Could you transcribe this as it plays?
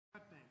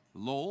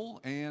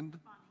Lowell and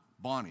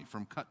Bonnie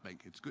from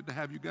Cutbank. It's good to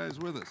have you guys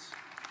with us.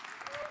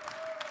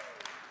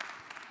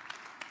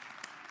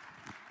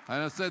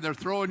 I said they're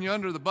throwing you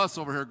under the bus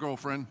over here,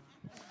 girlfriend.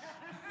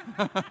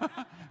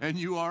 And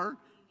you are?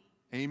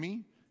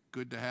 Amy?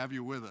 Good to have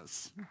you with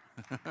us.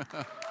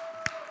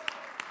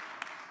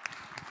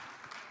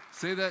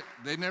 Say that,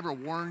 they never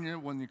warn you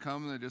when you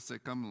come, they just say,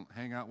 come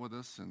hang out with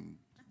us, and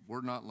we're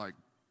not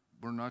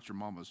your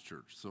mama's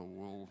church, so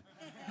we'll...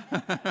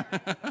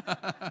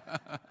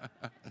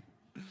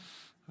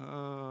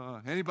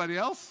 Anybody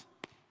else?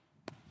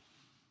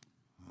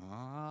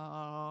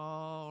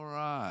 All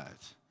right.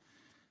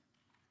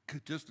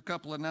 Just a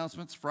couple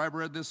announcements. Fry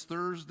bread this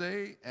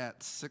Thursday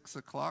at 6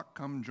 o'clock.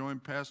 Come join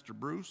Pastor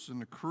Bruce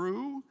and the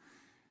crew.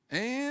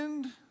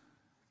 And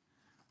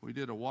we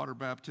did a water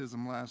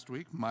baptism last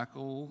week.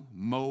 Michael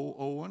Mo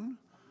Owen.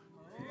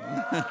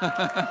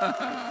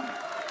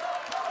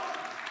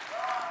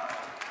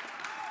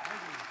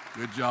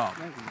 Good job.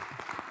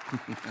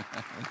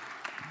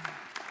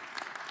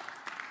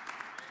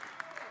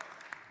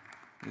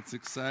 It's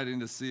exciting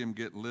to see him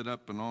get lit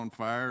up and on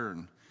fire.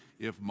 And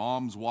if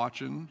Mom's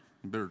watching,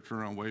 you better turn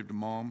around and wave to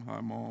Mom.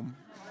 Hi, Mom.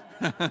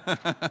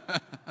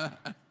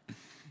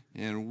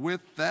 And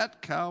with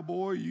that,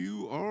 Cowboy,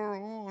 you are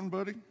on,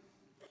 buddy.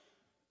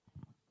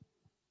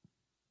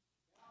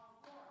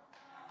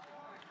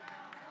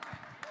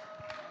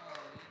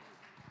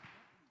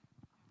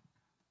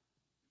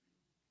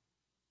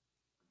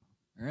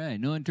 All right,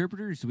 no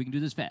interpreters, so we can do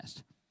this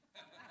fast.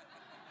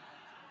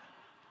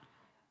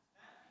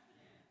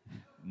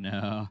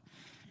 No.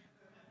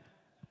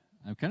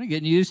 I'm kind of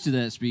getting used to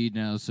that speed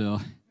now,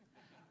 so.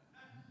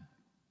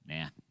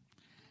 Nah.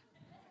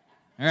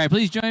 All right,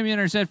 please join me in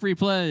our set-free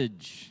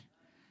pledge.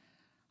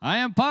 I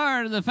am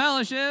part of the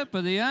fellowship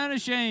of the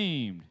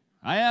unashamed.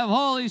 I have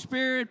Holy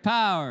Spirit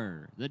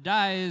power. The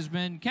die has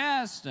been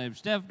cast. I've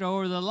stepped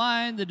over the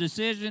line. The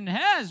decision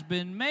has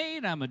been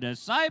made. I'm a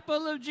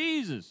disciple of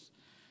Jesus.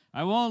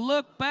 I won't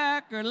look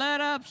back or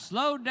let up,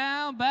 slow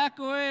down, back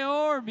away,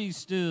 or be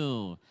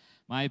still.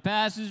 My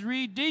past is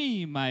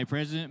redeemed. My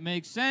present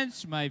makes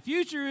sense. My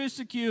future is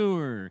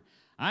secure.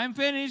 I'm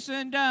finished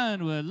and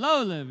done with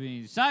low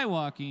living, sight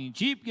walking,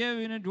 cheap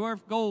giving, and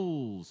dwarf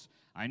goals.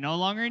 I no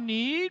longer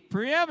need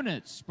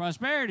preeminence,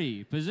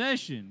 prosperity,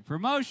 position,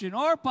 promotion,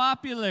 or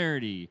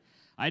popularity.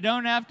 I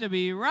don't have to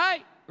be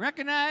right,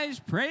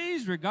 recognized,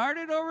 praised,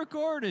 regarded, or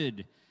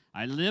recorded.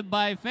 I live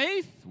by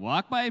faith,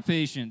 walk by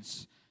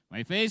patience.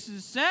 My face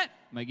is set,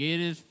 my gait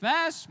is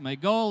fast, my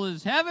goal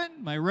is heaven,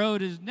 my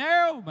road is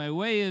narrow, my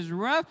way is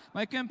rough,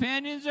 my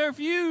companions are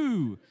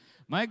few.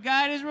 My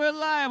guide is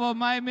reliable,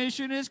 my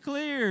mission is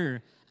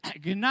clear. I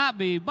cannot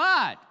be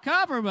bought,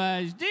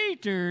 compromised,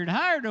 deterred,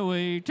 hired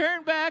away,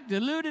 turned back,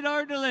 deluded,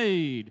 or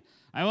delayed.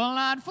 I will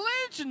not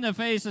flinch in the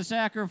face of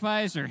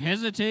sacrifice or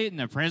hesitate in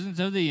the presence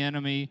of the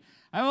enemy.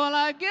 I will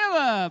not give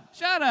up,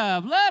 shut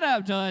up, let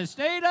up till I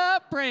stayed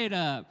up, prayed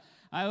up.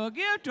 I will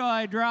give till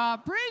I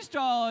drop, preach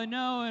till I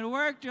know, and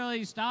work till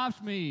he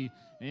stops me.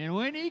 And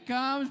when he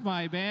comes,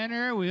 my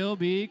banner will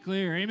be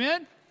clear.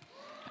 Amen?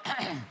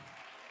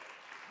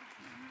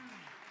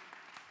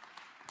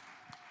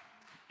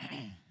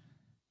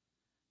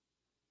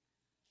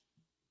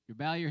 You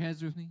bow your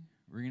heads with me.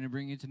 We're going to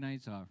bring you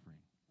tonight's offering.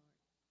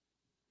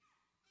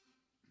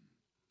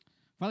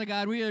 Father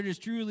God, we are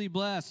just truly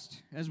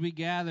blessed as we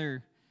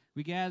gather.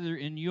 We gather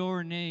in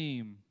your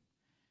name.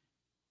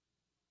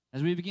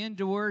 As we begin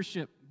to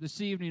worship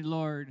this evening,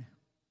 Lord,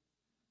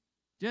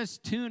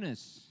 just tune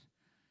us.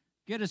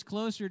 Get us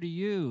closer to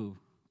you.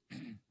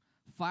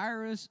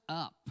 Fire us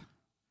up.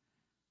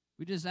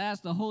 We just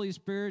ask the Holy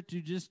Spirit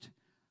to just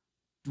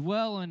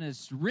dwell in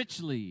us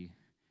richly.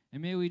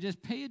 And may we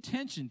just pay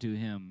attention to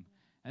him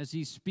as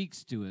he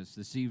speaks to us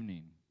this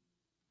evening.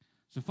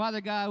 So,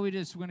 Father God, we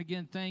just want to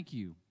again thank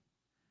you.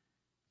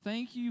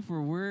 Thank you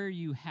for where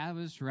you have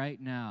us right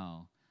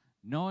now,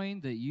 knowing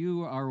that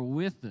you are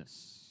with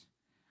us.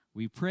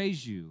 We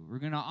praise you. We're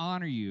going to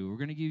honor you. We're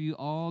going to give you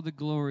all the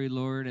glory,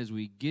 Lord, as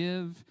we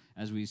give,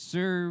 as we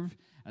serve,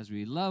 as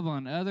we love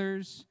on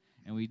others.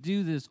 And we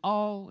do this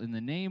all in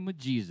the name of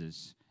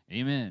Jesus.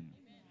 Amen.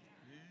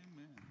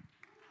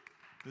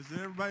 Does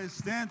everybody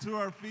stand to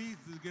our feet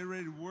to get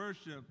ready to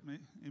worship?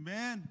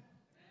 Amen.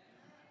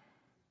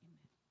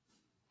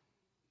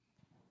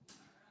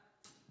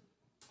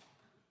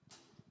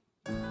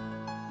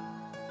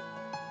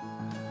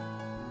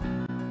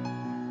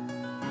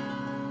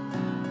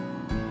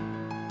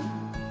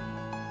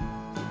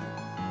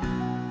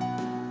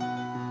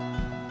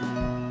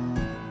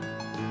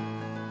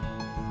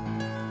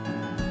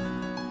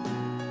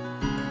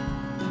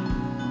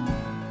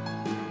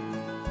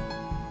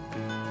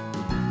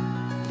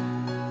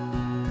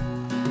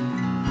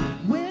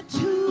 Where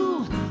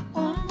two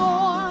or more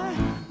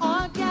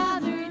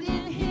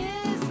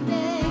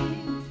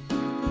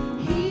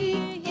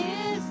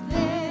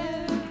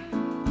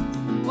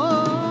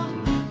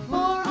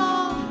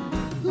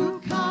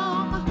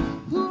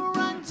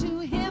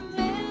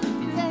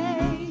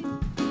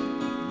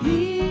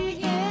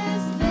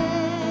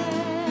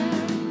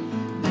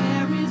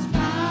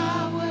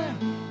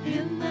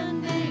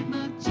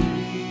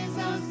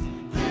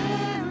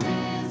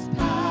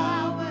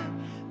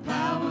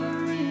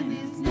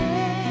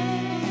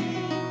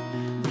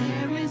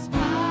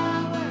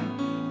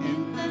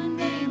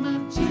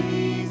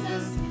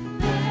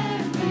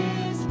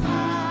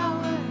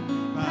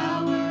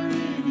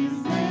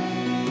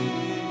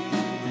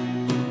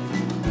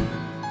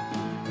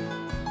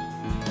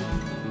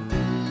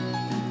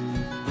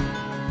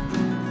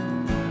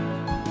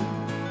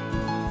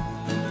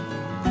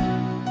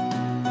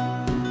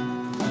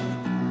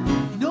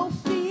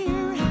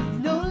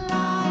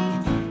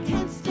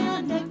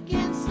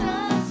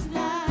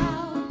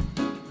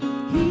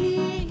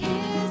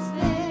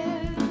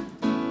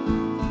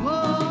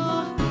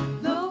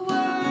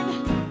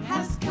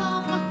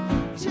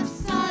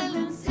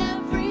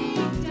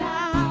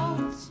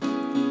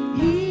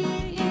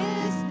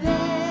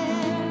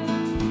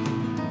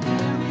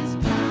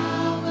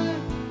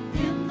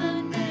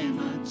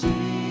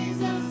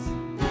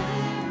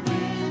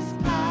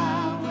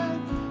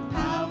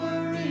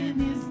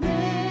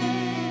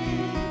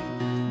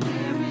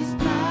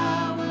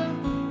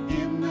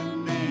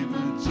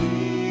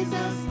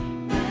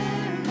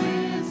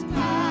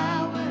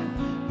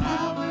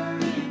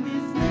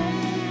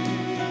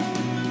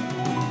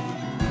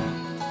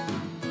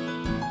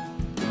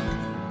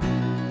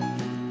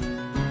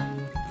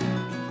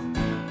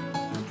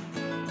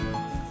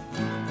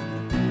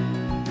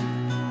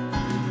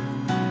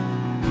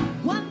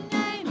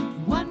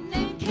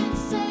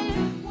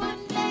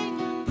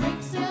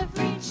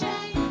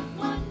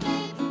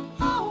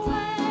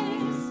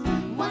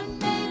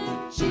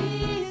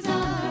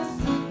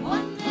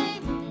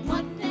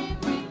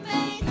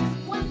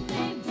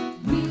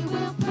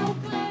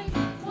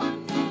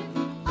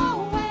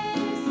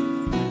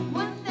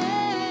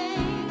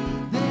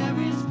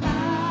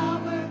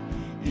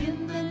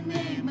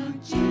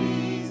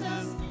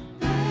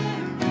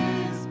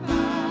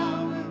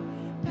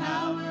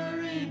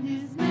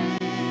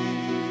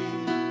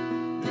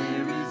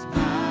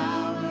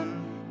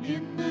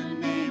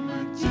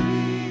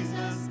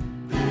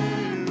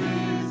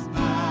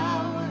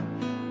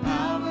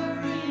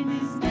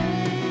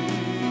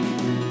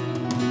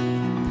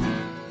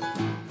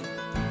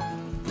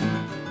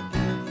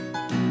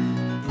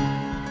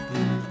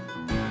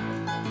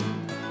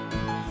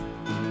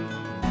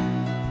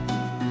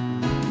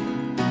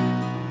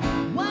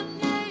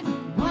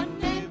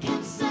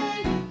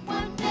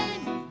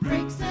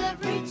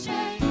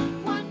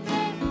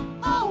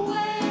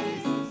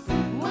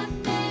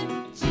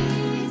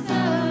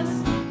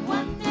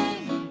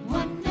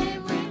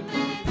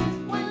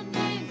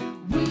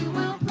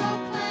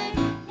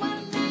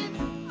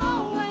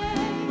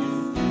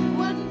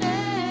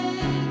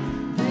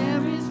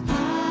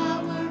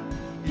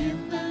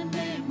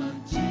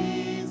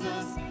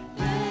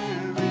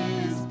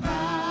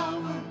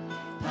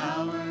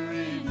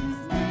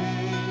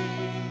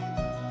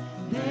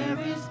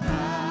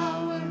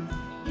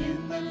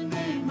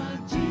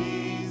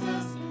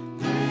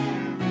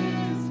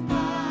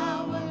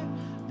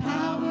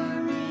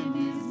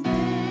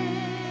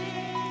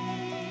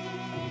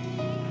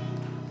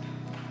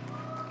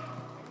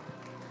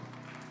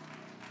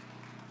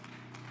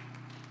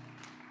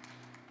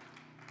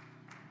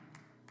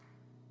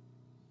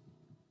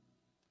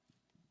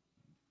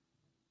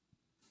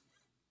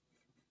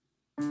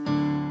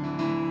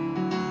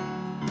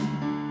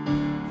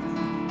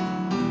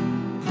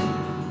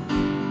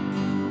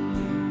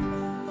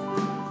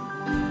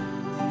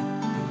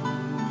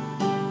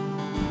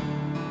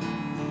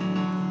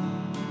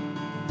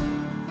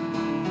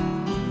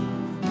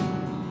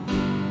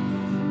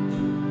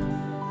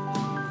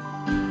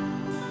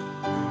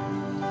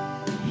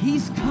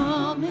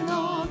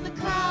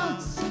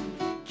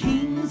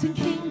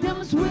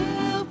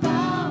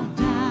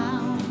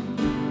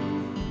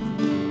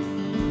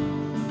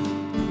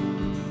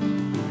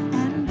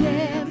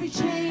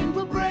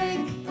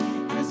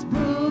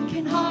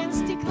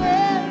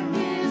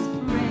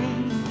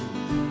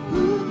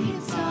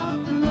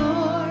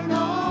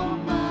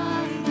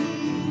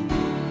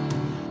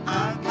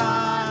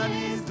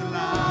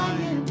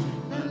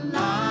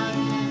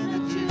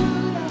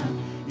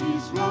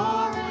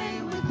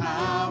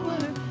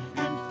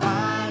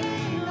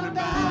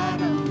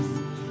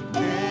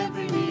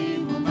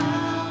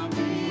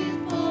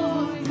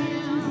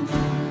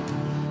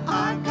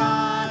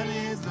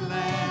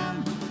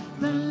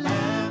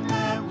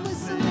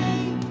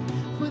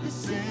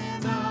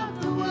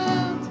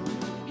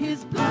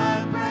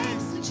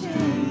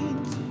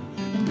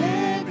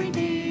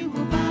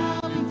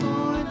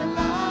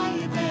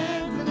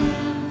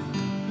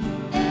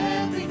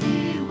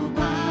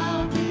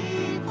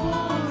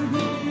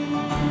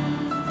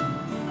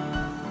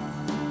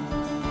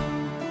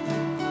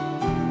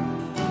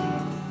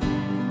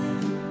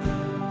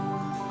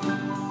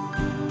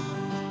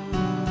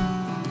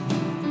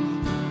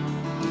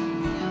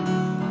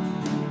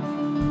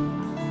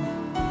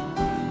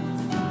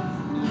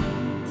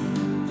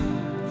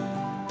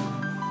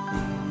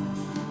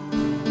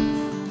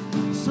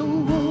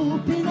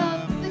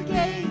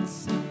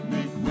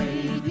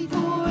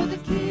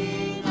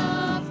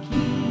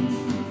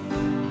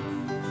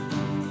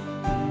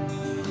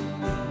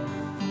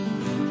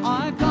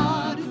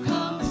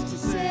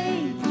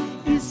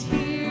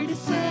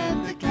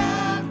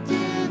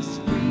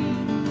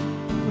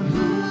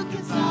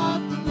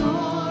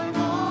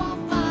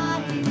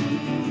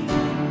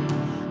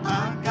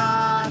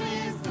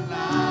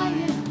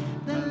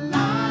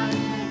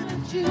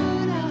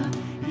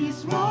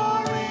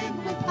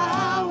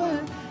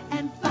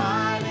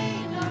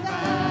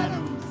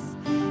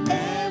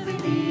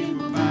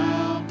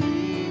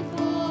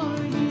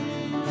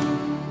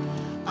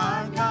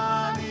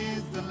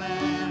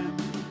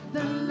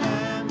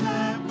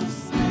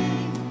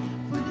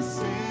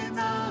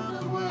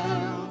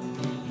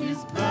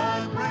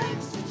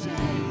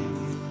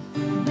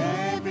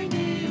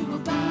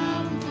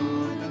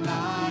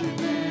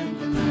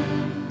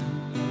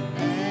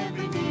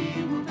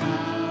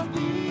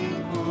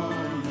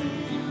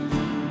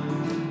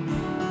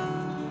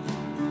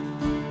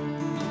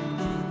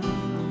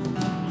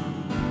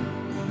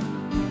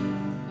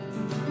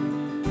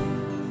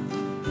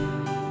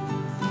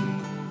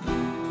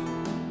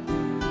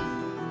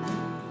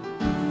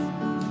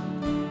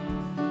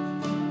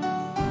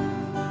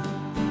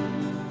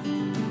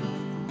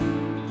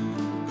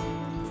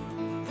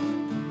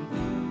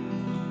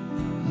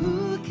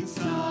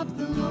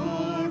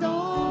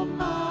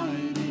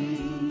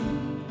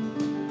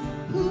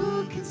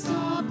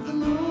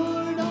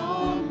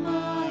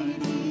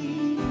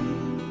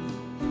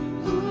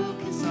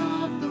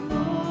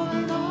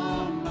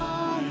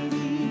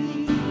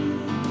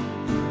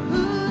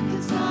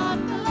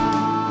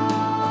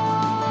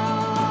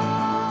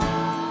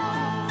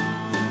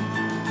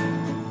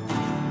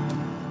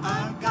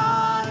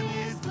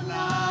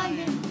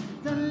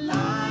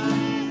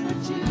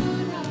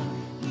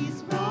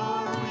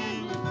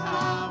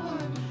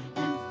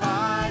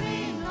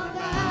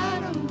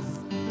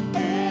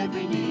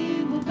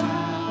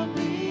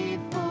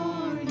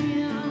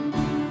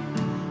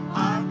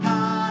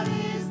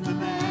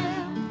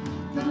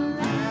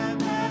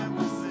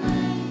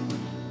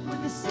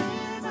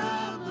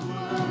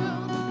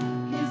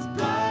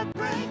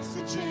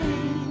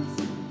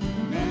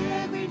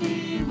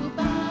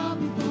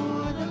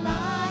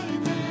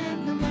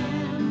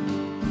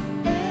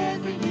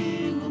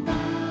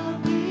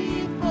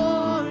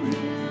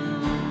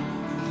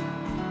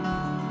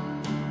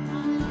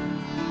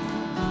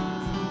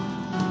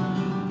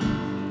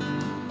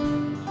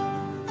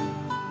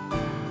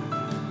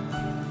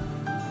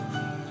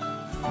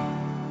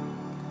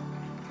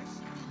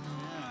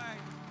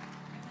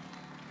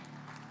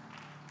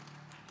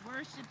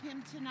Worship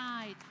him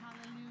tonight.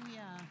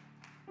 Hallelujah.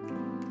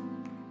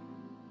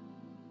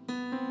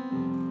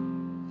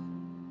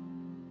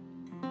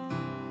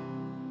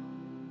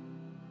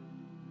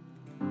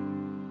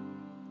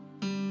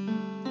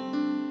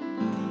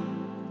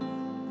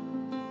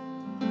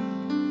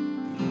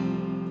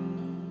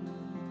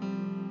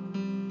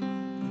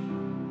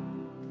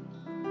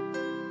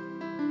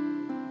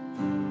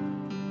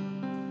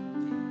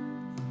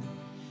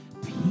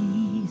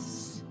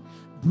 Peace,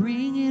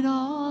 bring it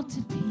all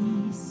to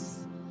peace.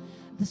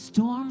 The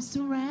storm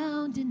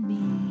surrounding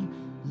me,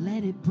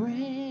 let it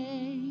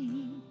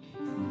break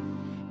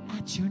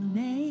at your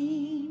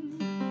name.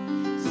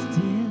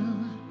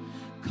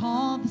 Still,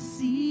 call the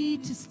sea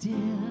to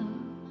still,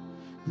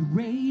 the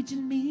rage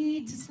in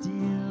me to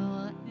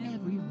still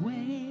every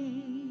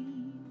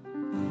wave.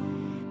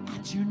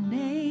 At your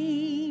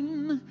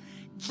name,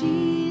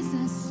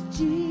 Jesus,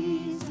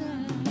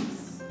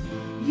 Jesus,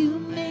 you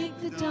make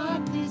the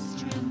darkness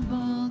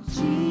tremble.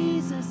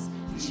 Jesus,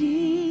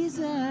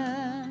 Jesus,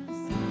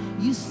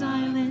 you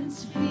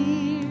silence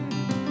fear.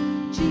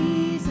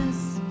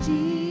 Jesus,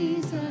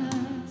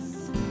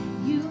 Jesus,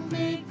 you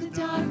make the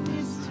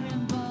darkness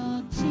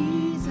tremble.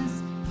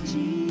 Jesus,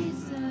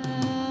 Jesus.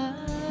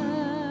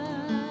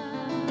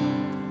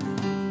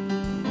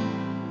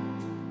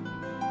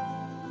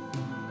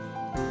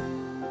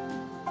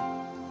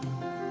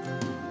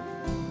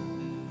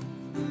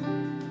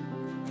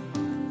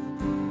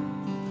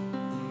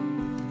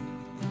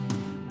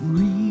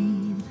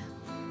 Breathe,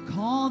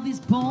 call these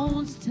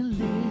bones to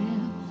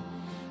live,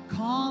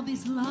 call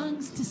these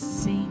lungs to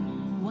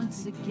sing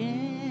once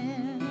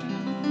again.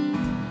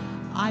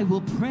 I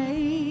will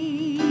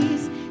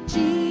praise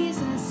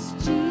Jesus,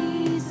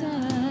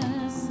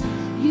 Jesus,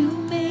 you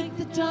make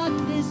the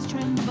darkness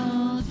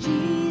tremble.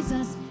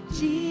 Jesus,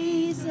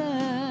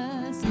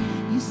 Jesus,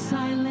 you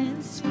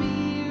silence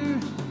fear.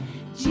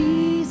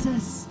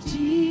 Jesus,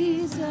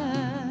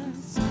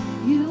 Jesus,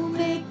 you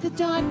make the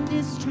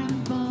darkness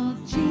tremble.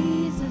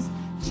 Jesus,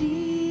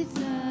 Jesus.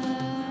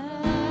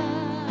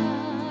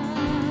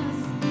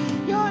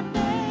 Your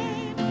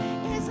name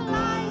is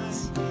light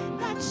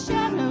that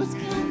shadows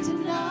can't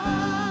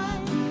deny.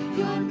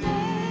 Your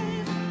name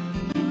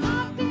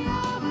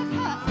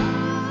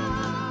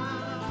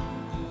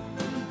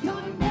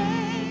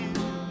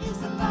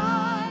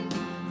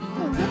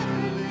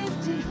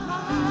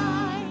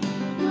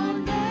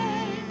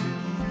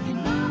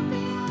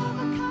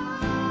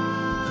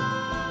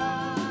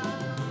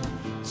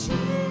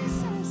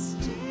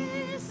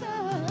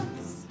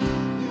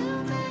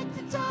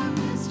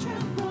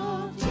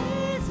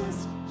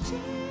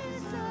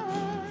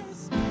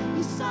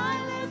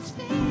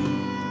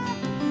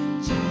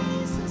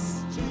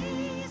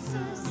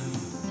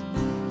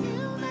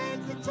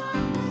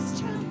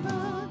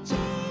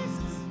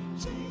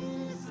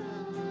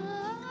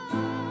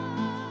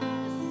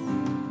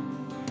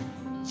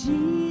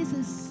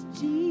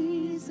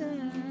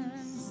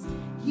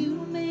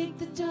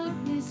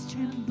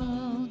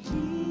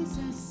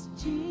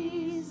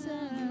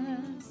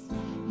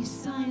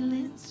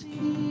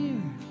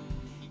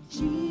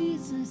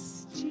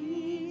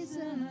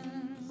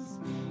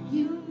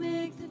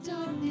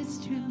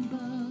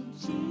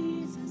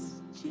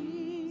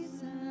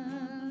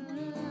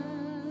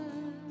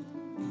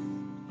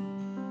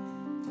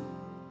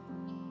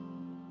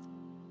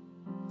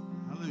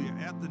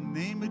at the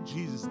name of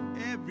Jesus,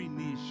 every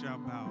knee shall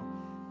bow,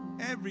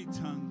 every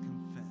tongue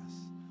confess.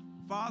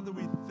 Father,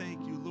 we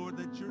thank you, Lord,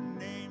 that your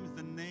name is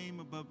the name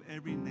above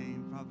every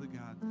name, Father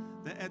God.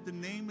 That at the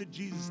name of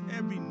Jesus,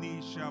 every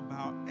knee shall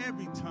bow,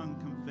 every tongue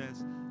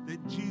confess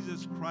that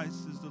Jesus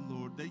Christ is the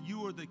Lord, that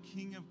you are the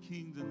King of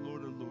kings and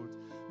Lord of lords.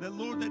 That,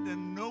 Lord, that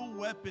no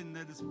weapon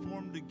that is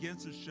formed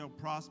against us shall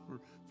prosper,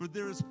 for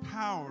there is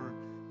power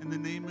in the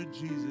name of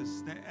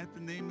Jesus. That at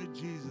the name of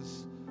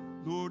Jesus,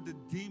 Lord, the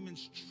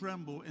demons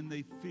tremble and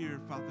they fear,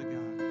 Father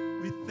God.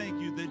 We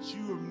thank you that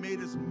you have made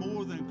us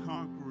more than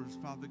conquerors,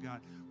 Father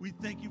God. We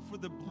thank you for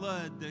the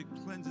blood that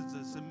cleanses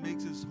us and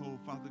makes us whole,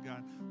 Father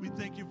God. We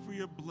thank you for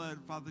your blood,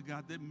 Father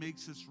God, that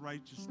makes us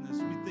righteousness.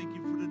 We thank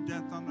you for the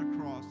death on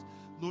the cross,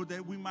 Lord,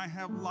 that we might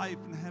have life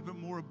and have it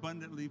more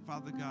abundantly,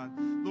 Father God.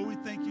 Lord, we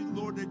thank you,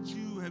 Lord, that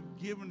you have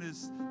given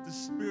us the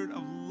spirit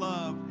of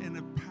love and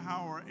of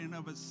power and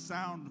of a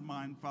sound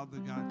mind, Father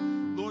God.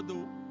 Lord,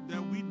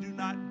 that we do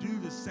not do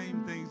the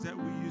same things that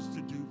we used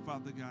to do,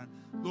 Father God.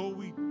 Lord,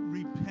 we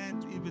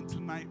repent even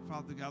tonight,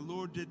 Father God.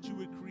 Lord, that you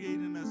would create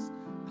in us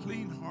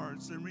clean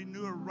hearts and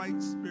renew a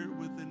right spirit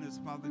within us,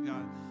 Father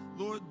God.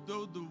 Lord,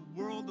 though the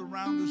world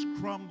around us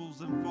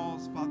crumbles and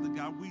falls, Father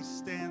God, we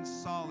stand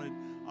solid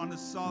on a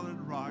solid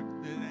rock.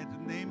 That at the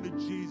name of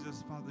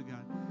Jesus, Father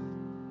God,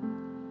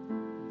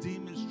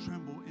 demons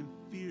tremble in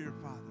fear,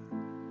 Father.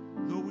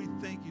 Lord, we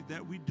thank you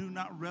that we do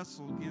not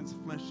wrestle against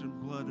flesh and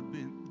blood,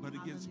 but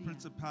against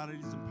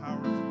principalities and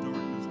powers of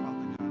darkness,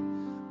 Father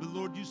God. But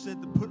Lord, you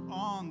said to put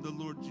on the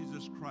Lord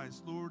Jesus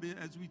Christ. Lord,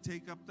 as we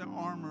take up the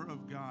armor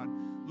of God,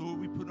 Lord,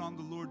 we put on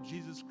the Lord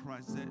Jesus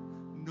Christ, that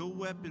no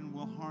weapon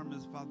will harm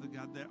us, Father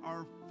God, that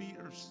our feet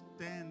are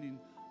standing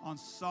on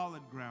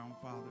solid ground,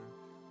 Father.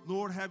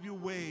 Lord, have your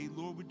way.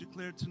 Lord, we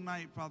declare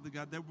tonight, Father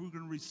God, that we're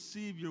going to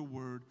receive your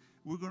word.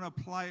 We're going to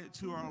apply it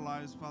to our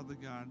lives, Father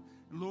God.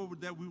 And Lord,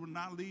 that we will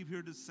not leave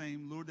here the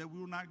same. Lord, that we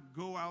will not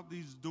go out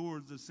these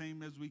doors the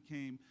same as we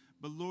came.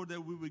 But Lord,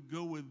 that we would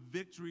go with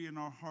victory in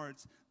our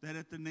hearts, that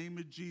at the name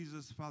of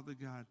Jesus, Father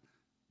God,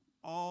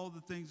 all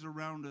the things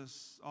around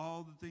us,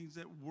 all the things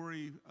that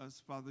worry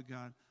us, Father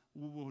God,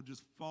 will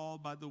just fall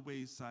by the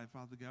wayside,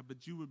 Father God.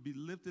 But you would be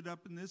lifted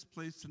up in this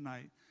place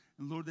tonight.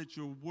 And Lord, that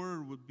your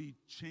word would be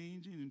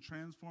changing and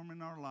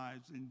transforming our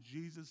lives. In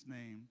Jesus'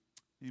 name,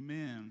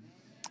 amen.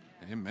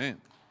 Amen.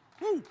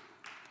 Woo.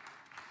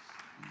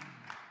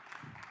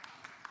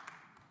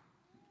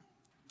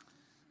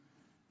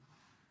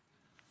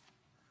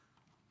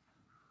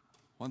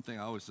 One thing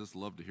I always just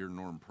love to hear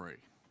Norm pray.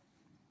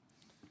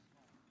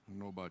 I don't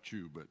know about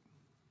you, but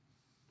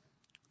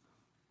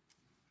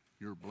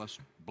you're a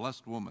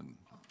blessed woman.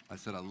 I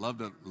said I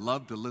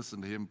love to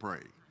listen to him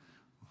pray.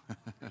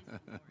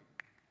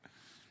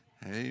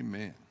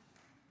 Amen.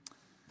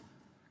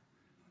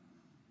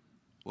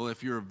 Well,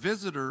 if you're a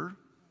visitor,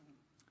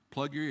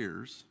 plug your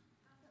ears,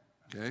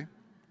 okay?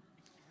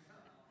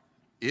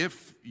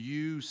 If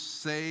you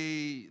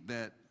say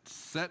that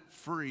Set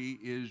Free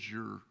is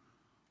your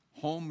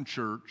home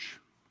church,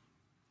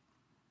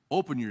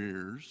 open your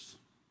ears.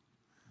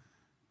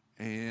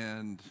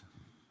 And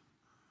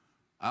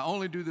I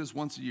only do this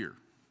once a year.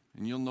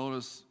 And you'll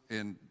notice,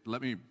 and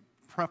let me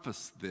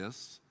preface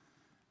this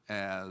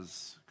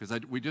as,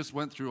 because we just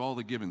went through all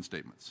the giving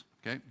statements,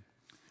 okay?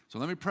 So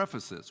let me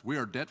preface this. We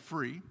are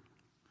debt-free.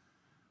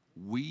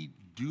 We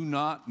do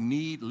not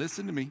need,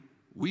 listen to me,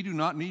 we do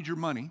not need your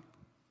money,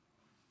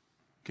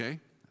 okay?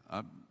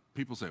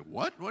 People say,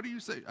 what? What do you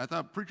say? I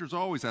thought preachers are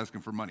always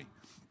asking for money.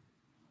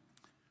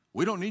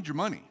 We don't need your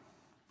money.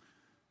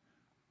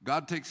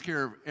 God takes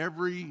care of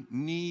every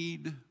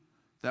need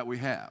that we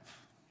have.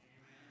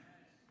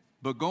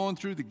 But going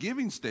through the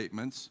giving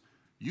statements,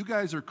 you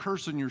guys are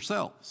cursing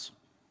yourselves.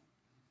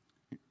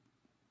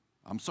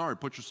 I'm sorry,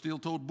 put your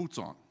steel-toed boots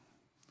on.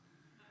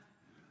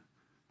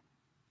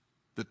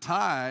 The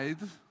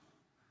tithe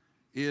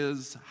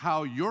is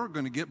how you're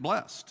going to get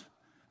blessed.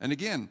 And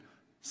again,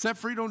 Set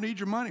Free don't need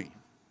your money.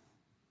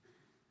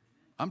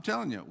 I'm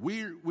telling you,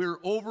 we're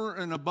over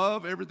and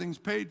above. Everything's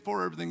paid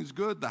for. Everything's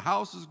good. The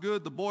house is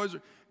good. The boys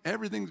are,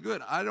 everything's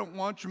good. I don't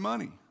want your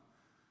money.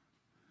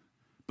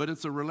 But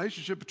it's a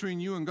relationship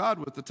between you and God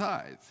with the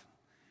tithe.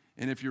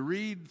 And if you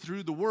read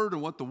through the Word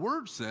and what the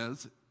Word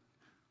says,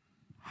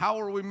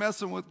 how are we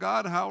messing with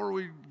God? How are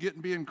we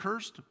being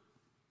cursed?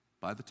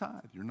 By the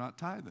tithe. You're not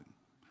tithing.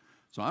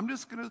 So I'm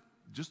just going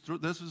to throw,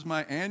 this is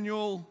my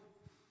annual,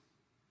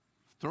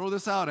 throw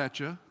this out at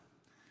you.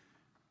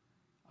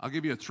 I'll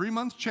give you a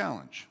 3-month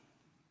challenge.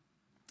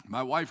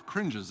 My wife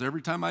cringes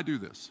every time I do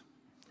this.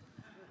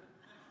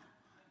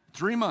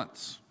 3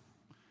 months.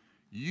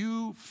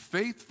 You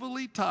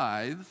faithfully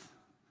tithe,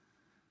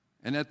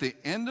 and at the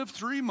end of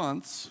 3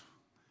 months,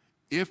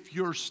 if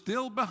you're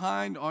still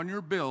behind on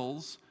your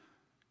bills,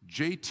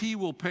 JT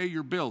will pay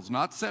your bills,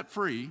 not Set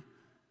Free.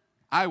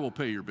 I will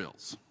pay your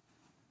bills.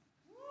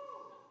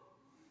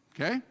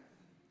 Okay?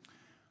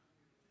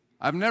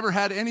 I've never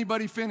had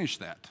anybody finish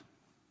that.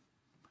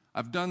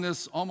 I've done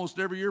this almost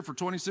every year for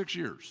 26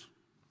 years.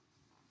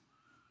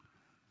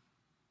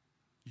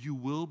 You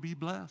will be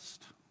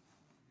blessed.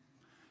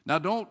 Now,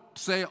 don't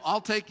say,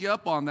 I'll take you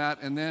up on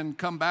that, and then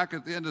come back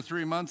at the end of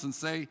 3 months and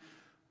say,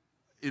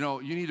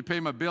 you need to pay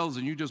my bills,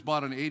 and you just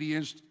bought an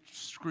 80-inch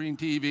screen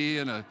TV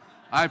and an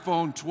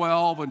iPhone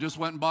 12 and just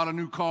went and bought a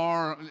new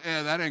car.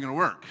 That ain't going to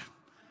work.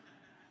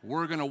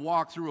 We're going to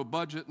walk through a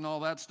budget and all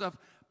that stuff.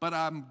 But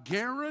I'm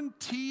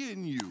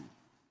guaranteeing you,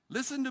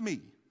 listen to me,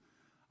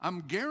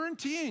 I'm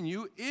guaranteeing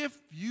you, if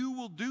you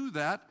will do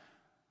that,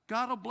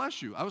 God will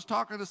bless you. I was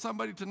talking to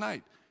somebody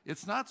tonight.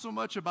 It's not so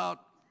much about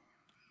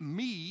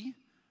me,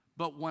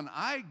 but when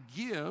I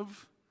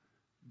give,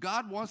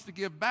 God wants to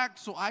give back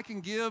so I can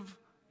give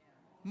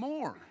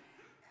more.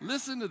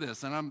 Listen to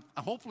this, and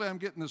hopefully I'm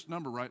getting this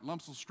number right.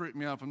 Lumps will straighten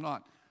me out if I'm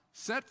not.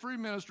 Set Free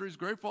Ministries,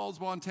 Great Falls,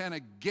 Montana,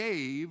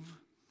 gave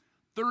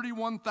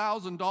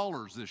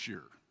 $31,000 this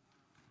year.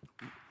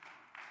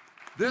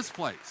 This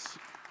place.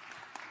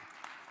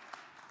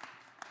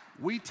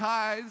 We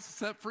tithe,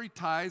 Set Free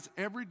tithes,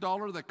 every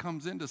dollar that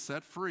comes into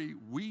Set Free,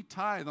 we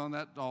tithe on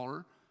that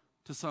dollar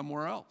to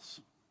somewhere else.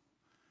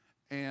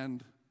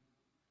 And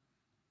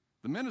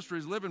the ministry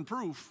is living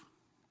proof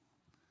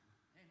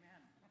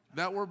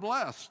that we're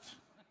blessed.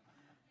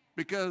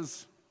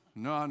 Because,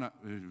 no, I ain't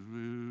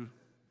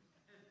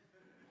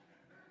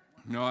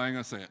going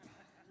to say it.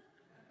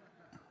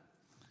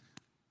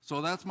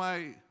 So that's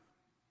my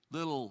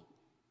little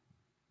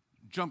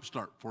jump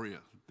start for you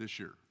this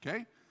year,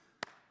 okay?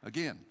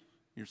 Again,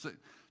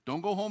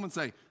 don't go home and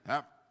say,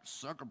 that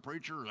sucker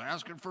preacher is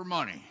asking for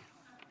money.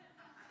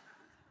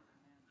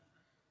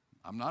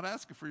 I'm not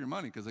asking for your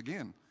money because,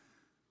 again,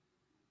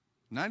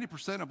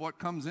 90% of what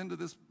comes into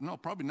this, no,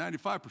 probably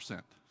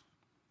 95%.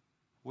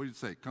 What do you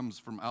say? Comes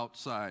from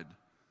outside.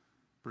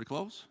 Pretty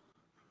close?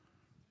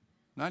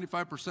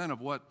 95% of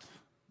what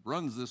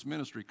runs this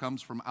ministry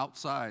comes from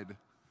outside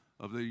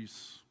of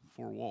these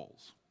four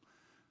walls.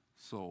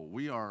 So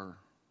we are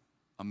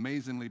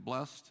amazingly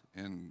blessed.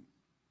 And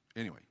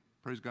anyway,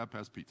 praise God,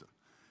 pass pizza.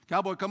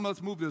 Cowboy, come,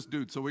 let's move this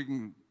dude so we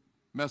can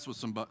mess with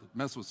some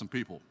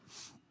people.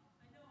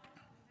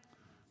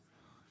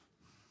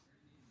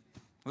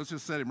 Let's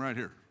just set him right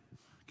here.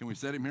 Can we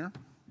set him here?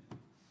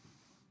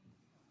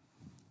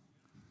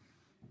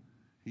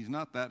 He's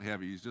not that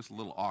heavy. He's just a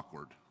little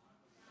awkward.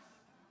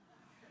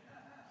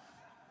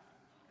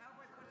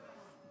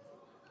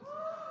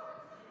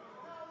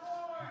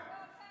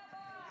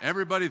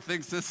 Everybody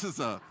thinks this is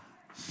a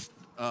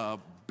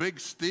big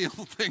steel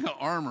thing of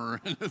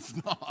armor, and it's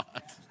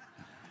not.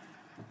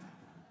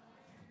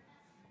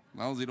 As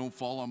long as he don't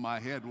fall on my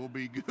head, we'll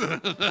be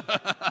good.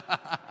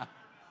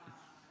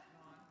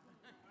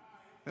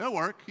 It'll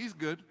work. He's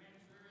good.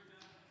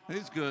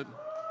 He's good.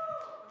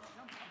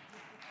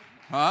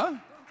 Huh?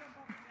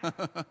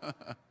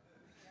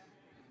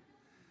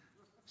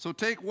 So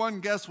take one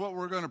guess what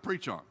we're going to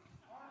preach on.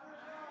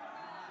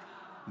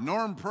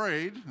 Norm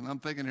prayed, and I'm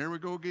thinking, here we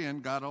go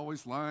again. God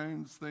always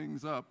lines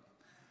things up.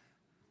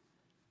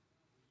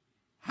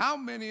 How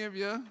many of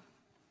you,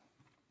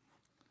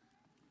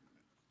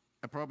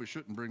 I probably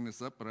shouldn't bring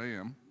this up, but I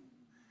am.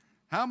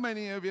 How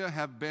many of you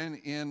have been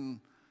in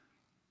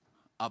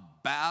a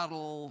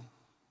battle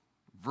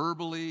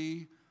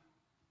verbally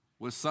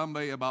with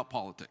somebody about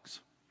politics?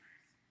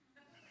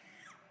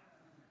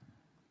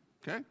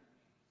 Okay?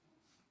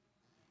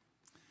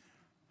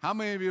 How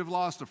many of you have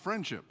lost a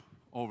friendship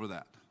over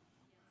that?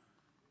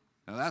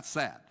 Now that's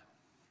sad.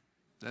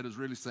 That is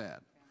really sad.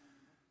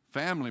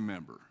 Family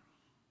member.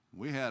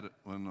 We had it.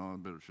 Well, no, I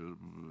better should have.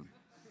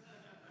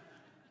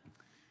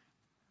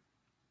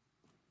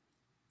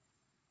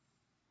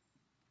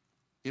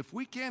 If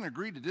we can't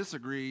agree to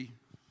disagree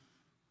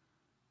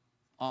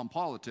on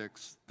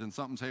politics, then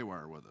something's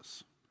haywire with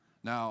us.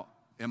 Now,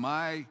 am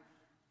I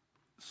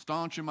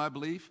staunch in my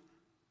belief?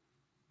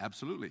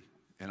 Absolutely.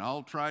 And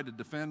I'll try to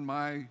defend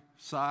my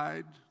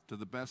side to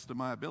the best of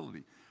my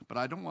ability. But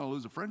I don't want to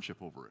lose a friendship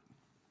over it.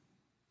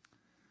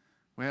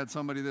 We had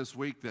somebody this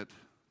week that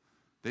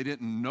they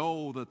didn't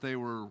know that they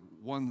were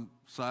one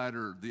side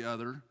or the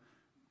other,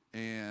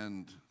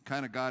 and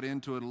kind of got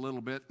into it a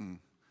little bit, and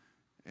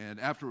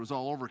after it was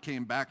all over,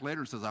 came back later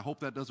and says, I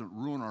hope that doesn't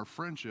ruin our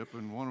friendship.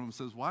 And one of them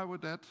says, why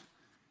would that?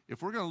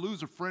 If we're going to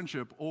lose a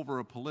friendship over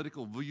a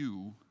political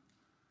view,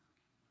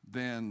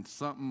 then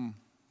something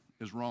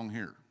is wrong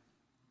here.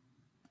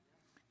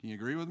 Can you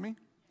agree with me?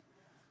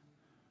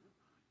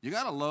 You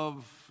got to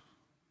love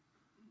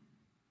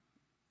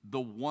the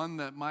one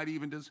that might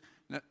even just...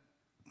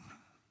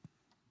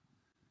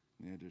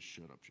 Yeah, just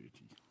shut up,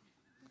 JT.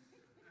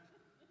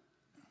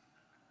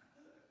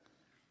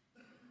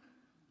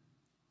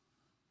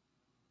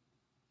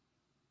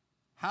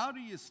 How do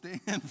you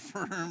stand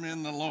firm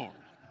in the Lord?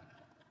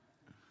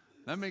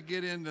 Let me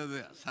get into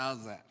this.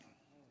 How's that?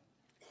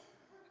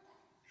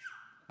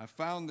 I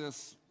found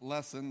this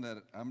lesson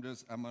that I'm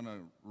going to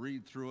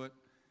read through it.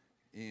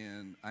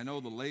 And I know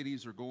the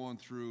ladies are going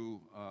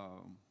through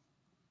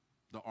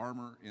the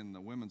armor in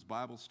the women's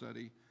Bible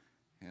study.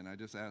 And I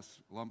just asked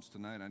Lumps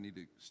tonight, I need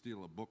to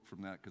steal a book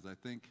from that because I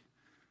think,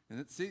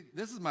 see,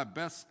 this is my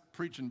best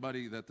preaching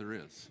buddy that there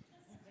is.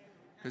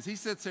 Because he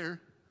sits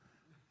here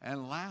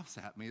and laughs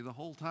at me the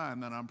whole time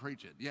that I'm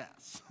preaching.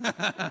 Yes.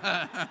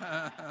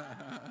 I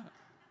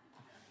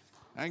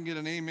can get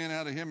an amen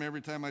out of him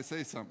every time I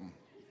say something.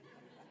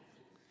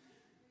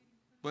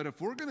 But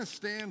if we're going to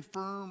stand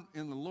firm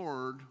in the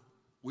Lord,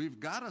 we've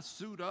got to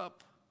suit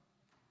up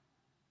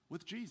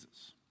with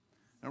Jesus.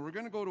 Now, we're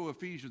going to go to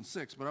Ephesians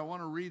 6, but I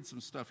want to read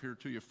some stuff here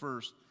to you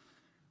first.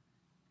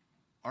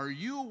 Are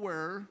you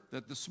aware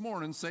that this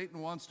morning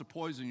Satan wants to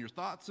poison your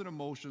thoughts and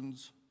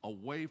emotions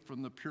away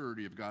from the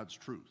purity of God's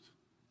truth?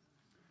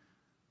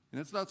 And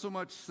it's not so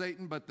much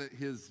Satan, but that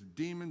his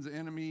demons,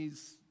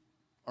 enemies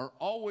are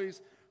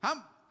always...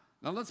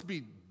 Now, let's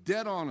be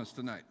dead honest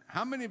tonight.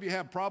 How many of you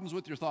have problems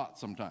with your thoughts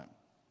sometime?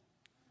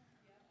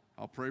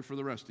 I'll pray for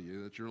the rest of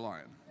you that you're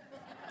lying.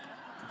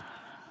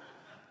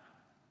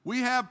 We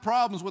have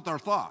problems with our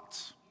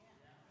thoughts.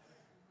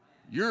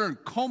 You're in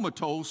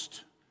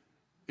comatose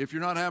if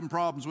you're not having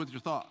problems with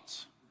your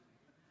thoughts.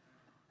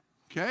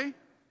 Okay?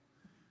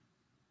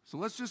 So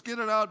let's just get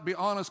it out, be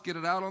honest, get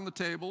it out on the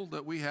table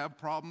that we have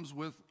problems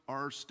with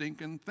our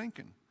stinking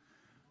thinking.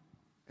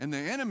 And the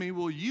enemy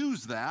will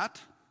use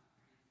that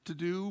to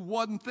do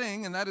one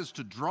thing, and that is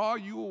to draw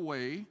you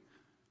away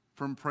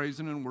from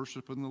praising and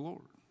worshiping the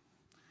Lord.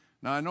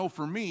 Now, I know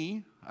for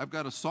me, I've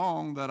got a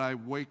song that I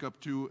wake up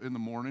to in the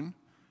morning.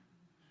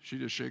 She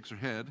just shakes her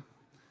head.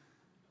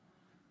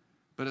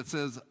 But it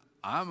says,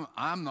 I'm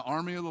the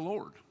army of the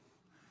Lord.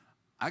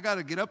 I got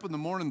to get up in the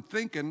morning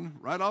thinking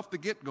right off the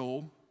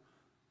get-go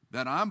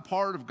that I'm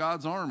part of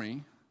God's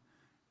army.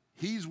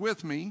 He's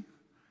with me,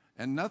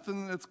 and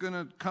nothing that's going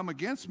to come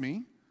against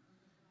me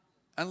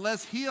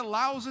unless he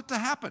allows it to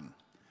happen.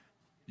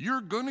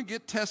 You're going to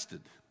get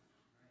tested.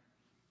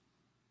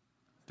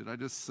 Did I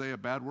just say a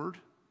bad word?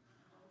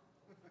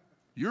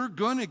 You're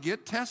going to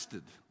get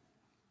tested.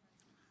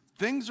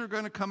 Things are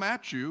going to come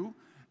at you,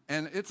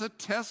 and it's a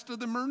test of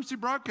the emergency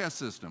broadcast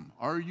system.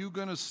 Are you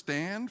going to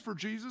stand for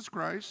Jesus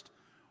Christ,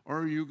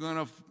 or are you going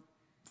to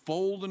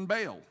fold and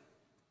bail?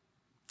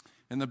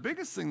 And the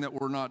biggest thing that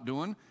we're not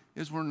doing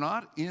is we're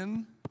not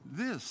in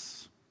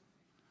this.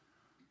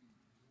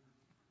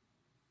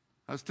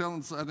 I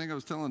think I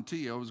was telling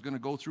T, I was going to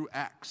go through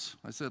Acts.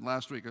 I said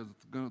last week I was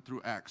going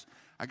through Acts.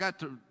 I got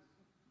to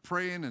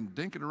praying and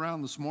dinking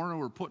around this morning.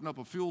 We're putting up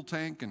a fuel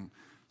tank and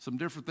some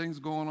different things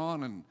going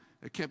on, and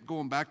it kept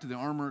going back to the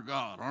armor of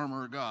God,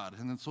 armor of God.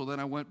 And then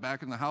I went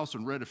back in the house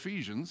and read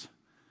Ephesians.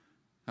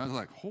 I was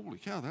like, holy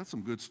cow, that's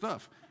some good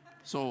stuff.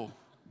 So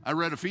I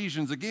read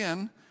Ephesians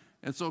again.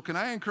 And so can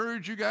I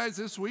encourage you guys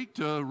this week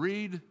to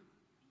read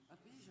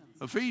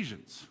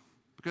Ephesians?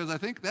 Because I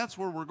think that's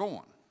where we're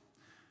going.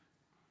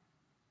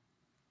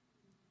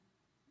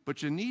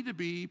 But you need to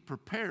be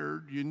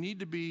prepared. You need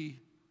to be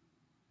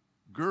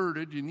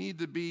girded. You need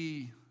to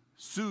be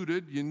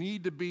suited. You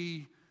need to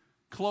be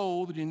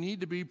clothed. You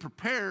need to be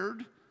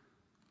prepared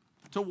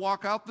to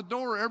walk out the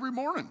door every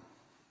morning.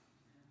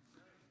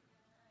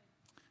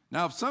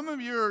 Now, if some of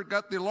you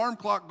got the alarm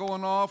clock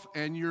going off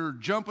and you're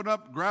jumping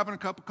up, grabbing a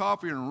cup of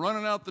coffee and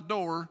running out the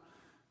door,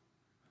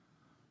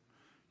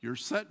 you're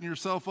setting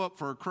yourself up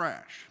for a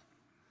crash.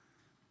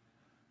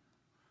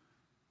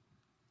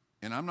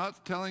 And I'm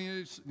not telling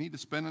you need to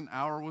spend an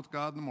hour with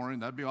God in the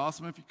morning. That'd be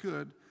awesome if you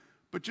could.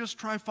 But just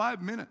try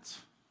 5 minutes.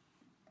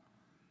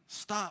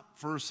 Stop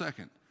for a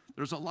second.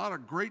 There's a lot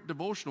of great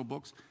devotional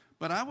books,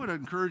 but I would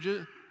encourage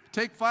you,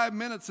 take 5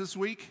 minutes this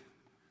week.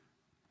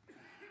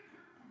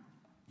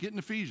 Get in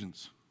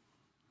Ephesians.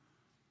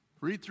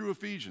 Read through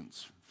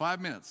Ephesians.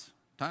 5 minutes.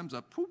 Time's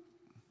up. Poop.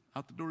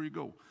 Out the door you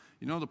go.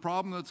 You know the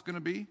problem that's going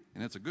to be,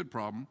 and it's a good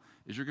problem,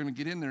 is you're going to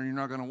get in there and you're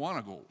not going to want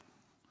to go.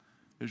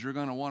 Is you're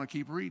going to want to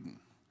keep reading.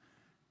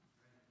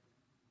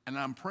 And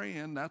I'm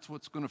praying that's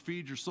what's going to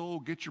feed your soul,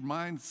 get your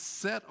mind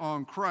set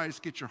on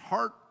Christ, get your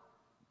heart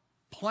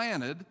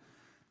planted,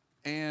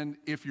 and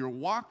if you're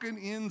walking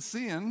in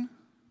sin,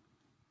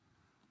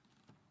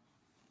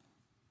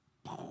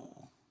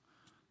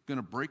 going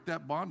to break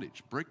that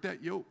bondage, break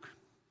that yoke.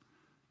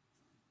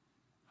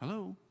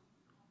 Hello?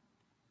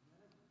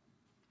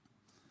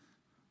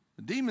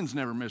 The demons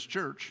never miss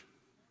church.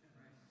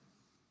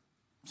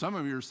 Some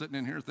of you are sitting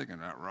in here thinking,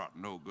 that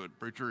rotten, no good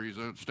preacher, he's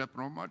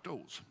stepping on my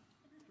toes.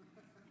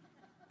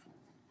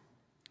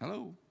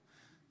 Hello?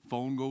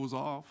 Phone goes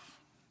off.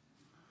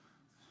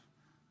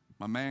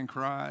 My man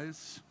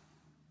cries.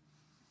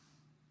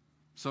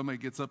 Somebody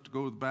gets up to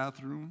go to the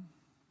bathroom.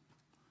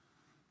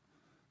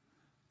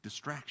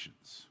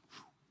 Distractions.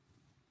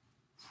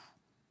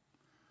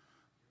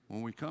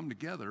 When we come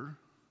together,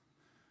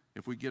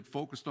 if we get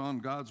focused on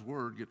God's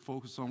word, get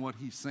focused on what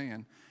he's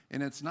saying,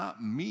 and it's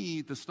not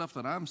me, the stuff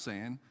that I'm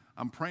saying,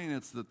 I'm praying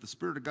it's that the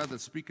Spirit of God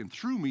that's speaking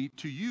through me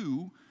to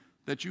you,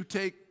 that you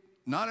take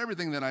not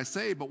everything that I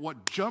say, but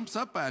what jumps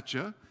up at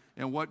you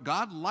and what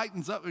God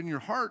lightens up in your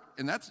heart,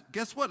 and that's,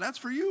 guess what? That's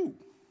for you.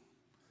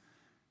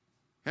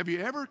 Have you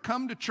ever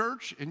come to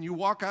church and you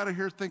walk out of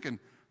here thinking,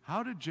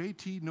 how did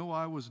JT know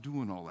I was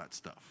doing all that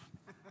stuff?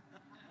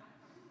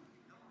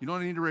 You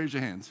don't need to raise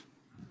your hands.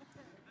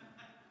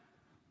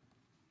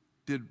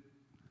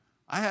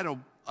 I had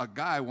a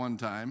guy one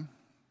time,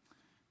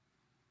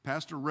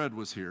 Pastor Red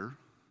was here.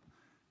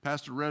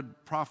 Pastor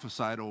Red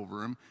prophesied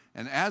over him,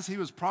 and as he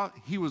was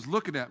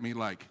looking at me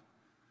like,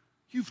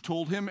 "You've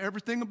told him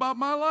everything about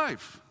my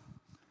life."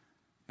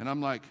 And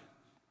I'm like,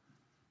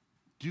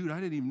 "Dude,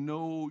 I didn't even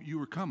know you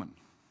were coming."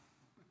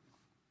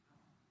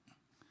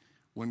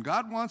 When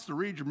God wants to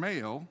read your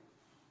mail,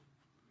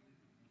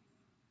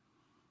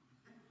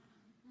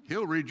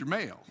 He'll read your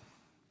mail.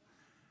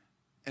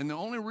 And the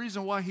only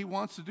reason why He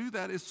wants to do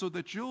that is so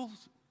that you'll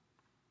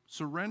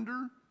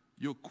surrender,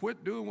 you'll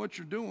quit doing what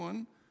you're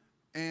doing,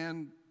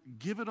 and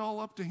give it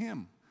all up to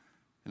Him.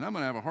 And I'm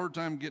going to have a hard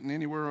time getting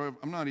anywhere.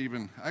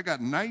 I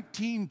got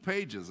 19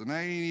 pages, and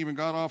I ain't even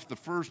got off the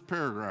first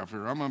paragraph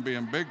here. I'm going to be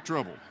in big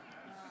trouble.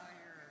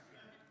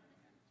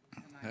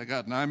 I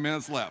got 9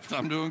 minutes left.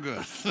 I'm doing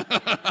good.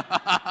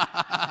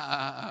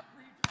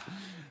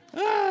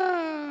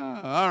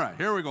 All right,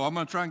 here we go. I'm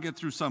going to try and get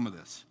through some of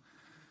this.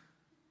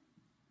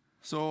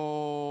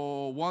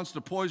 So, wants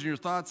to poison your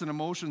thoughts and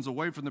emotions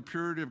away from the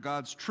purity of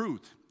God's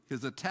truth.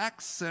 His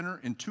attacks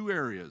center in 2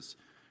 areas: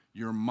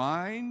 your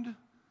mind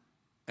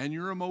and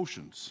your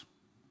emotions.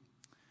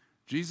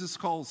 Jesus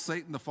calls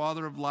Satan the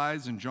father of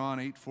lies in John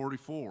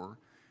 8:44,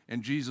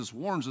 and Jesus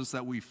warns us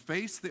that we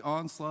face the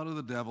onslaught of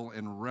the devil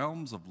in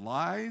realms of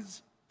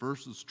lies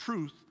versus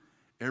truth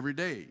every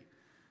day.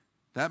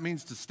 That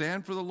means to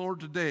stand for the Lord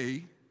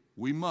today,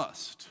 we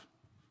must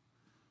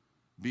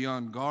be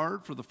on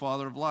guard for the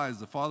father of lies.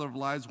 The father of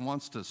lies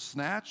wants to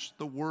snatch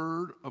the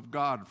word of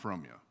God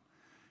from you.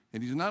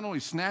 And he not only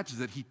snatches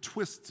it, he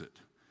twists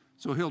it.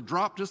 So he'll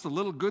drop just a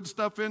little good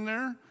stuff in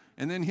there,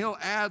 and then he'll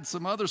add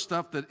some other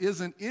stuff that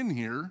isn't in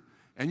here,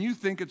 and you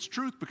think it's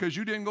truth because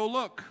you didn't go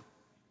look.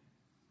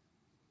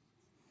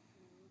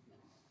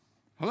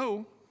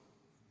 Hello?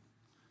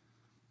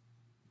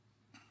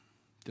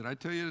 Did I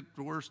tell you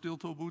to wear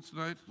steel-toe boots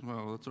tonight?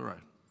 Well, that's all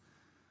right.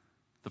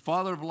 The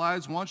father of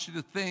lies wants you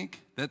to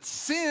think that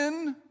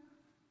sin,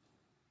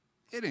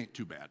 it ain't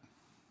too bad.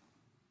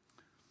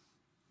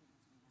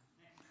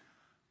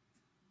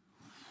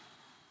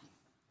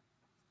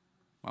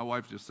 My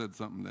wife just said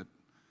something that,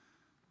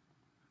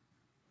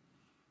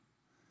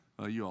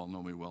 well, you all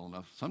know me well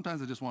enough.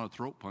 Sometimes I just want to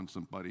throat punch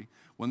somebody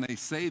when they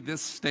say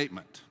this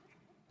statement.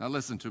 Now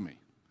listen to me.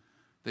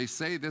 They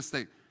say this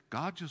statement: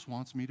 God just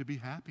wants me to be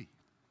happy.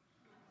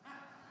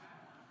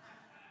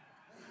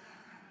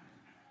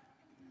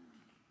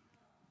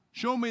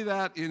 Show me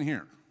that in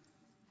here.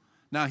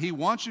 Now, He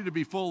wants you to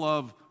be full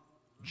of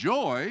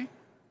joy,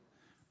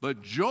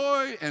 but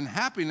joy and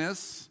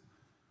happiness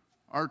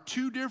are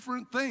 2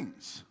 different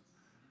things.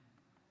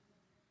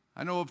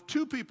 I know of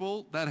 2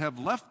 people that have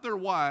left their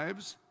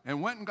wives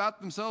and went and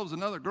got themselves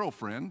another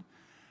girlfriend,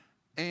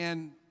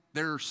 and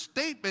their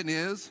statement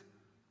is,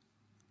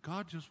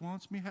 God just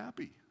wants me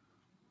happy.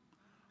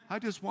 I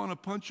just want to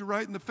punch you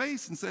right in the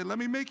face and say, let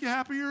me make you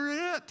happy, you're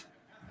it.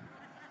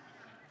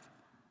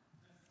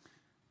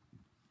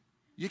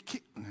 You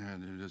can't,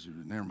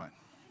 never mind.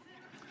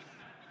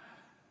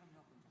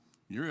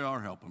 You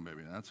are helping,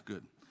 baby. That's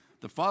good.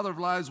 The father of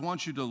lies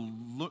wants you to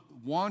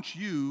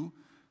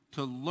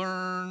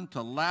learn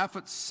to laugh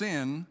at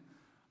sin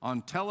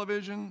on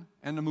television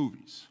and the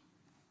movies.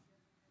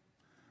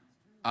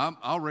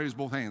 I'll raise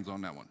both hands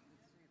on that one.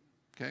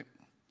 Okay?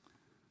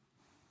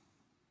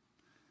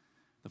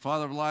 The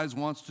father of lies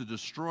wants to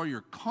destroy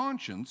your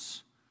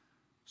conscience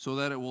so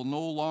that it will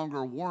no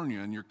longer warn you.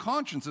 And your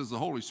conscience is the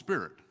Holy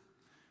Spirit.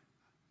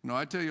 You know,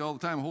 I tell you all the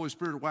time, the Holy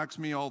Spirit whacks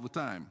me all the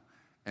time.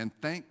 And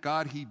thank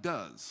God He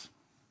does.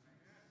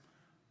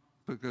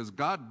 Because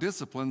God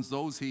disciplines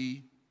those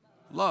He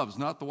loves,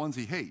 not the ones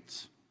He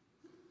hates.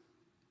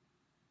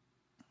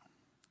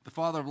 The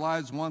father of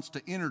lies wants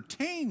to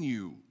entertain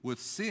you with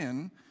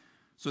sin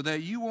so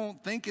that you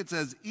won't think it's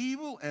as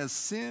evil as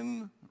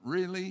sin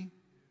really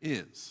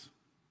is.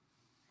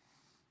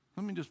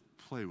 Let me just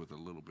play with it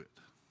a little bit.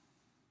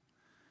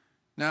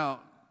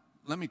 Now,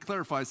 let me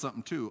clarify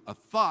something too. A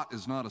thought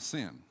is not a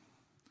sin,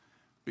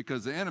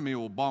 because the enemy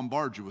will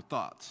bombard you with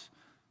thoughts.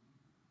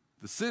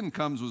 The sin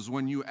comes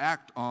when you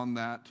act on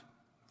that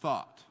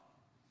thought.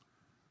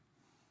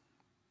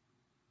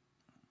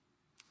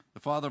 The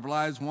father of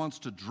lies wants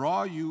to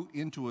draw you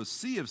into a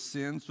sea of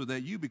sin so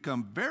that you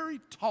become very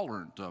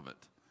tolerant of it.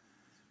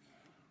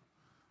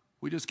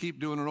 We just keep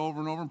doing it over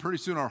and over, and pretty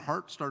soon our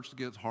heart starts to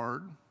get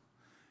hard.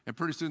 And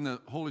pretty soon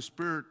the Holy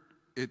Spirit,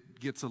 it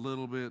gets a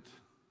little bit,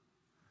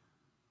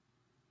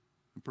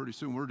 and pretty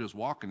soon we're just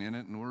walking in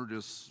it, and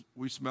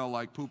we smell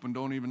like poop and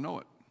don't even know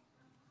it.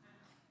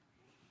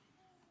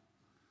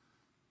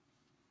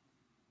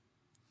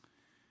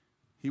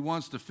 He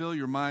wants to fill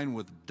your mind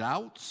with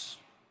doubts,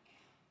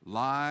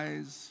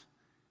 lies,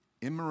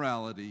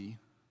 immorality,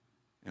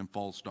 and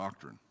false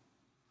doctrine.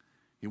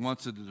 He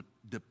wants to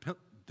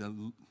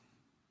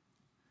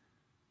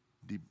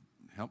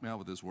help me out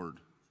with this word.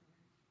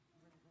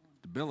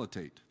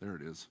 Debilitate, there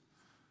it is,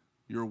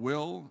 your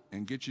will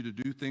and get you to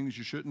do things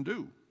you shouldn't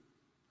do.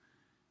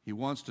 He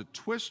wants to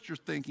twist your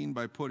thinking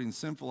by putting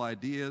sinful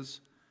ideas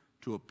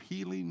to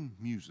appealing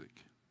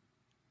music.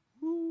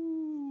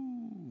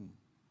 Woo!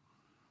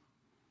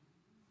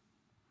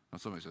 Now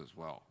somebody says,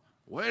 well,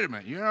 wait a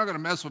minute, you're not going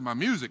to mess with my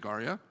music,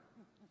 are you?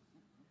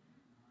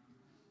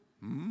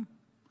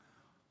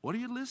 What are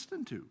you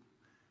listening to?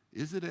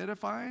 Is it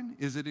edifying?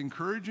 Is it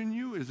encouraging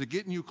you? Is it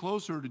getting you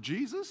closer to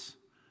Jesus?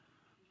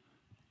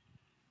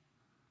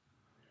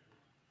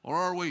 Or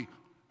are we,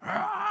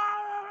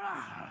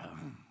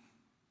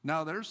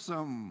 now there's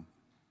some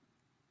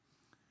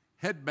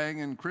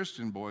head-banging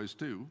Christian boys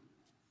too.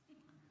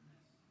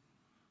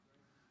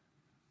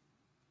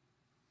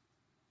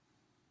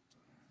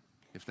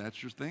 If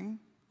that's your thing,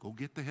 go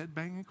get the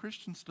head-banging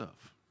Christian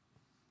stuff.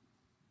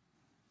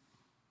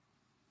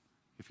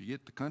 If you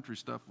get the country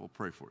stuff, we'll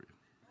pray for you.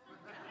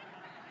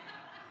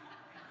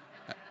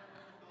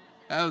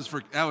 That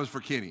was for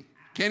Kenny.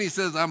 Kenny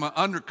says I'm an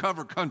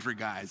undercover country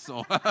guy,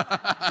 so.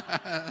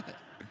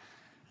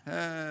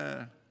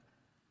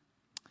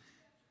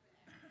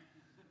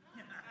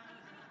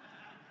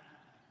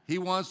 He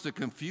wants to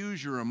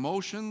confuse your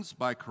emotions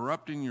by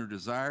corrupting your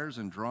desires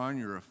and drawing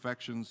your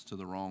affections to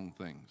the wrong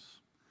things.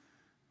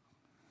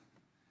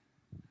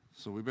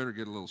 So we better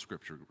get a little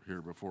scripture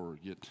here before we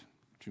get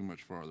too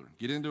much farther.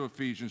 Get into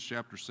Ephesians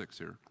chapter 6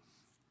 here.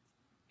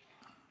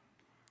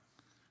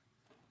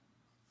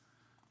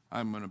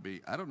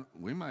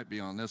 We might be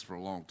on this for a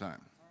long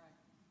time.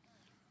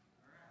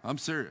 I'm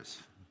serious.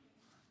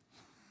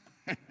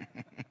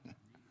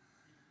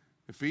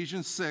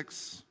 Ephesians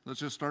 6, let's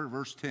just start at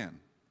verse 10.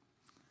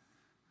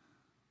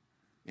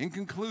 In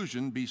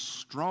conclusion, be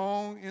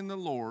strong in the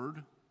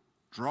Lord,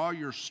 draw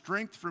your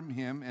strength from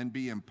him, and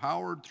be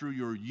empowered through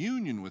your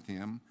union with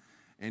him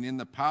and in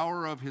the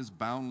power of his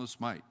boundless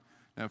might.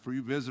 Now, for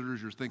you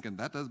visitors, you're thinking,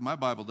 my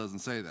Bible doesn't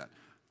say that.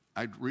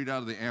 I read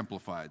out of the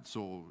Amplified,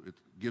 so it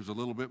gives a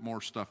little bit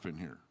more stuff in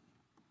here.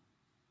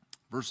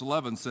 Verse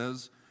 11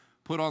 says,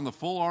 put on the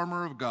full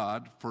armor of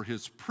God, for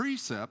his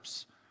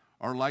precepts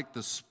are like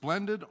the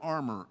splendid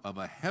armor of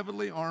a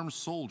heavily armed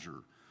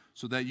soldier,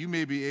 so that you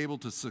may be able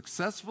to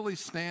successfully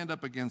stand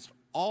up against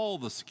all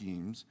the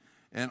schemes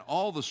and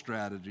all the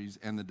strategies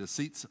and the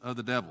deceits of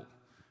the devil.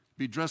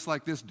 Be dressed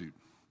like this dude.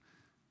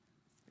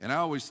 And I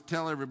always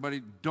tell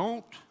everybody,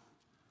 don't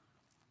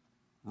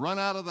run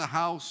out of the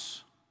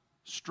house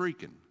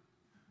streaking.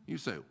 You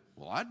say,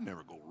 well, I'd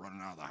never go running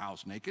out of the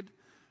house naked.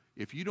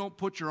 If you don't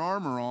put your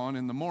armor on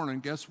in the morning,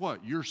 guess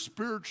what? You're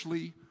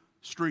spiritually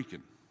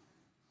streaking.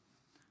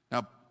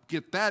 Now,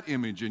 get that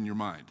image in your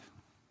mind.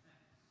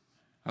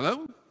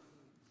 Hello?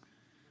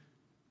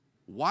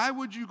 Why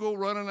would you go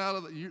running out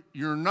of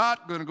you're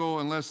not going to go,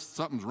 unless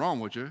something's wrong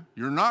with you,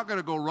 you're not going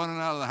to go running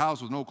out of the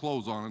house with no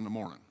clothes on in the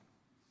morning.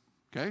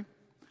 Okay?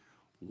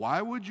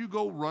 Why would you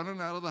go running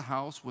out of the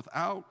house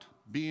without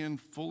being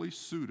fully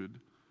suited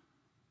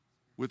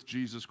with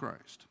Jesus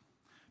Christ?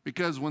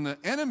 Because when the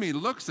enemy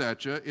looks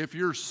at you, if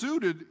you're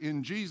suited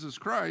in Jesus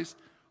Christ,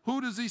 who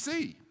does he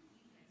see?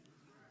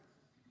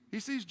 He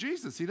sees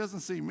Jesus. He doesn't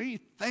see me.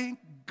 Thank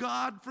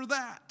God for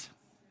that.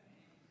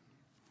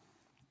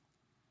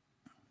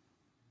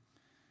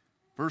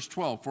 Verse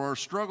 12, for our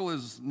struggle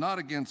is not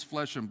against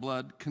flesh and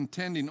blood,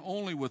 contending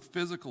only with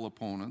physical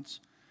opponents,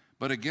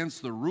 but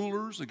against the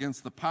rulers,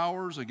 against the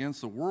powers,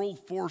 against the world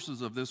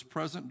forces of this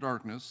present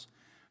darkness,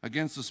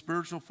 against the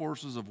spiritual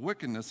forces of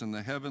wickedness in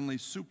the heavenly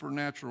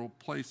supernatural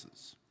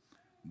places.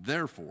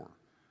 Therefore,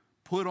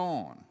 put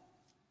on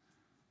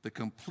the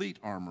complete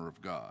armor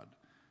of God,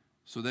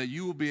 so that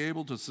you will be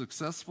able to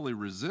successfully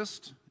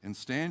resist and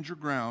stand your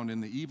ground in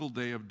the evil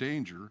day of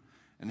danger,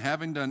 and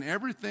having done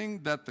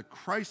everything that the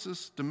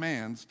crisis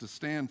demands, to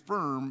stand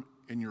firm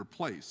in your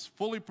place,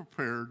 fully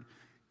prepared,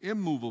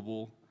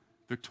 immovable,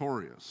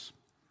 victorious.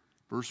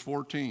 Verse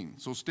 14,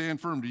 so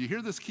stand firm. Do you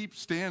hear this keep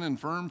standing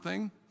firm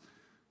thing?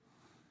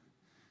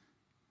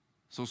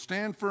 So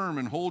stand firm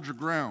and hold your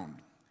ground,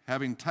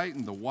 having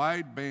tightened the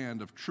wide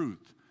band of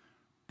truth,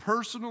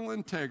 personal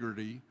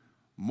integrity,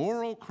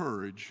 moral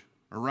courage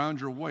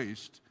around your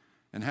waist,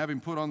 and having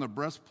put on the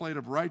breastplate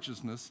of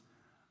righteousness,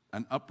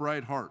 an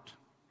upright heart,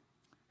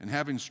 and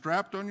having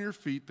strapped on your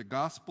feet the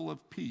gospel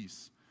of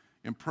peace,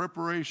 in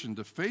preparation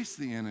to face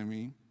the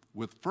enemy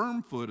with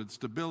firm-footed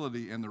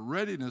stability and the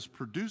readiness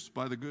produced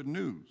by the good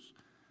news.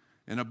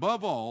 And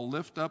above all,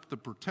 lift up the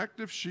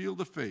protective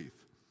shield of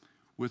faith,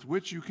 with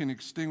which you can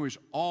extinguish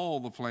all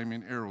the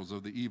flaming arrows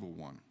of the evil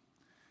one.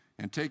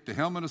 And take the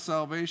helmet of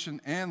salvation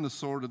and the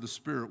sword of the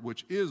Spirit,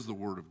 which is the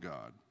word of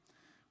God.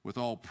 With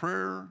all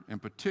prayer and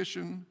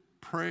petition,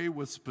 pray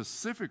with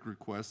specific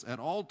requests at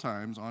all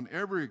times, on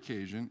every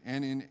occasion,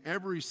 and in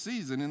every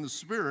season in the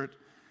Spirit.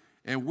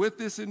 And with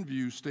this in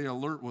view, stay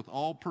alert with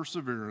all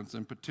perseverance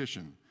and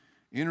petition,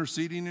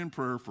 interceding in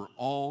prayer for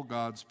all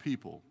God's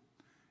people.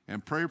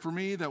 And pray for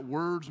me that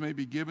words may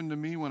be given to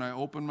me when I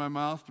open my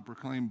mouth to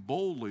proclaim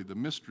boldly the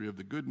mystery of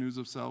the good news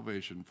of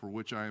salvation, for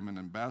which I am an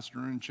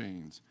ambassador in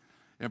chains.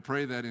 And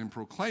pray that in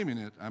proclaiming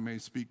it, I may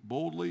speak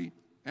boldly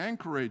and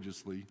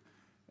courageously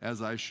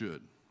as I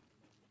should.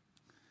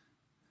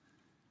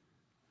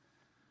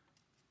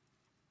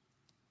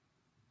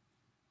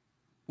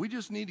 We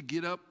just need to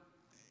get up,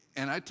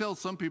 and I tell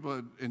some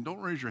people, and don't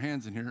raise your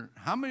hands in here,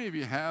 how many of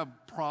you have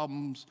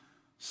problems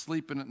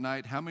sleeping at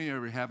night? How many of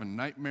you are having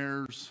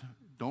nightmares?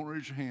 Don't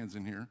raise your hands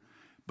in here.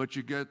 But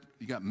you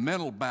got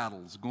mental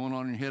battles going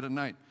on in your head at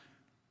night.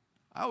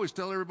 I always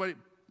tell everybody,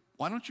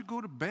 why don't you go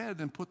to bed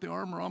and put the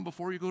armor on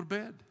before you go to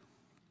bed?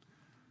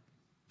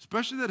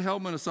 Especially that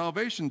helmet of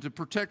salvation to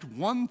protect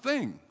one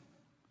thing,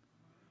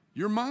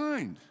 your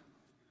mind.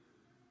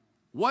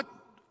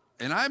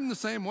 And I'm the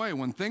same way.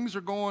 When things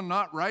are going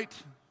not right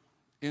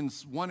in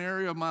one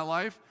area of my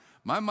life,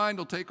 my mind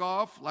will take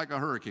off like a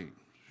hurricane.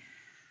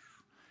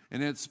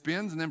 And it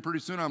spins, and then pretty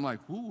soon I'm like,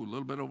 whoo, a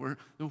little bit over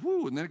here,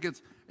 whoo, and then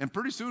and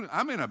pretty soon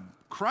I'm in a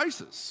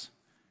crisis,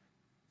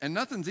 and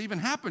nothing's even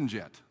happened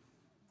yet.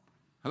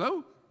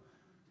 Hello?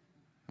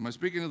 Am I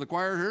speaking to the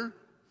choir here?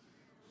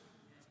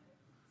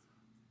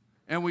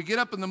 And we get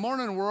up in the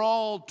morning, and we're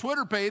all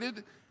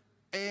Twitter-pated,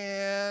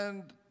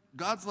 and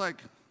God's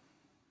like,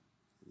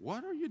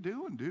 what are you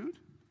doing, dude?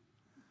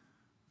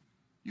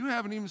 You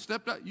haven't even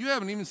stepped out. You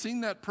haven't even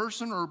seen that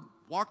person or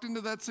walked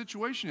into that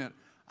situation yet.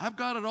 I've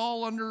got it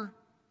all under.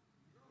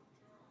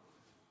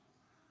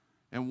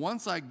 And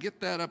once I get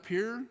that up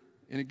here,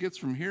 and it gets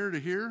from here to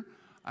here,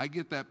 I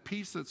get that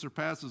peace that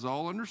surpasses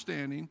all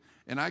understanding,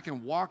 and I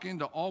can walk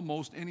into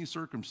almost any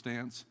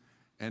circumstance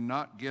and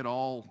not get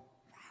all,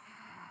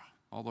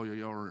 although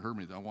you already heard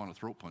me, I want to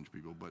throat punch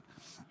people, but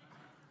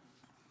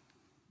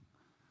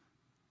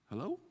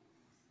hello?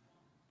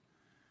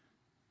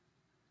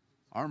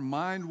 Our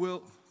mind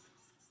will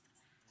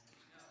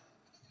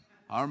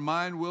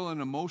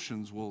and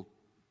emotions will.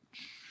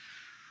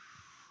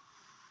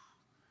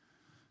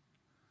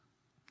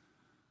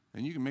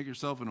 And you can make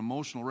yourself an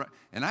emotional wreck.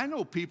 And I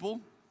know people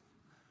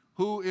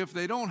who, if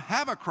they don't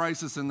have a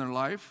crisis in their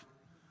life,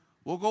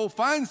 will go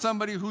find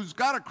somebody who's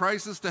got a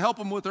crisis to help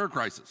them with their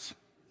crisis.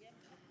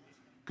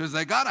 Because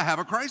they got to have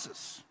a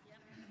crisis.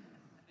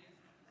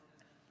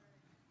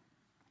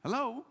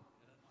 Hello?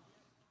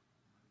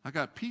 I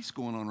got peace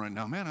going on right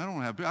now. Man,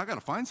 I got to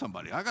find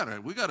somebody.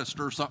 We got to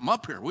stir something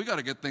up here. We got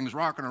to get things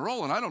rocking and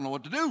rolling. I don't know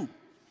what to do.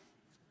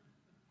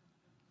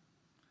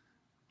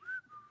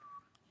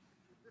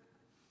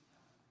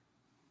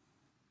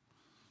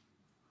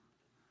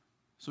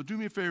 So do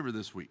me a favor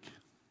this week.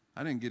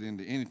 I didn't get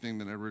into anything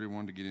that I really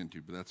wanted to get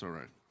into, but that's all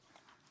right.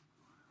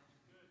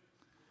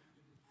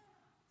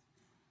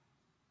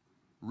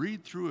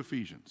 Read through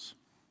Ephesians.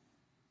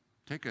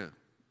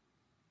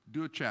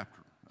 Do a chapter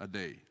a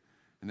day.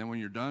 And then when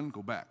you're done,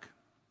 go back.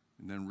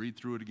 And then read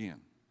through it again.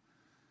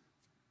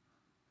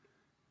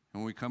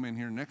 And when we come in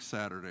here next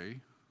Saturday,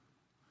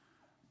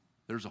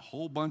 there's a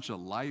whole bunch of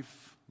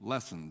life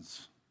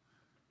lessons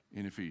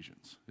in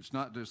Ephesians. It's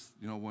not just,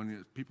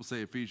 when people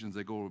say Ephesians,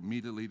 they go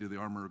immediately to the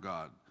armor of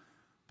God.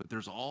 But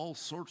there's all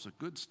sorts of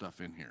good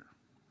stuff in here.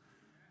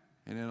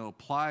 And it'll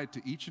apply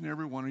to each and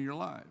every one of your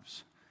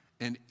lives.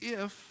 And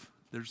if,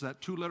 there's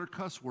that 2-letter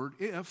cuss word,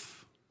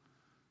 if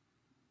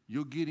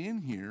you'll get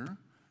in here,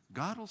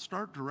 God will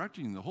start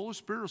directing you. The Holy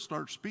Spirit will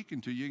start speaking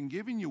to you and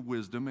giving you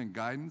wisdom and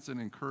guidance and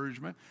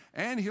encouragement.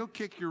 And He'll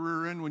kick your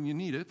rear end when you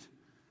need it.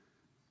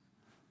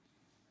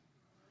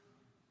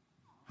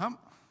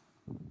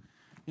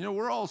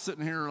 We're all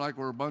sitting here like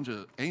we're a bunch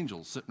of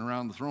angels sitting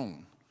around the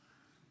throne.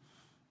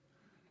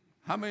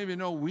 How many of you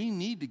know we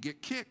need to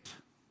get kicked?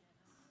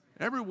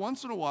 Every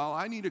once in a while,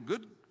 I need a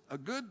good,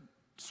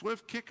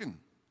 swift kicking.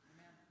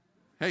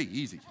 Hey,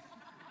 easy.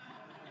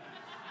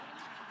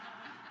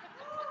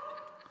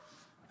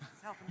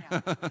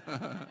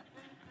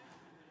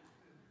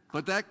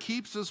 But that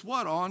keeps us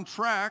on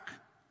track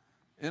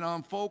and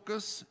on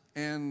focus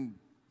and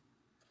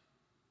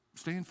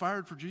staying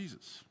fired for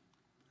Jesus.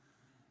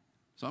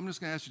 So I'm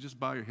just going to ask you just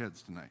bow your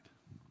heads tonight.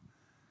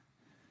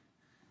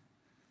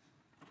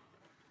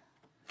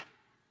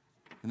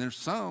 And there's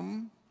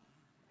some,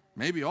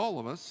 maybe all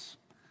of us,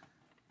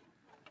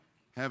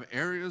 have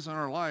areas in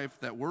our life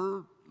that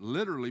we're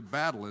literally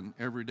battling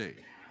every day.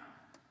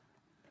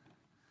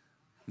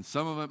 And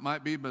some of it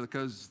might be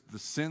because the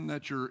sin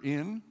that you're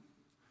in,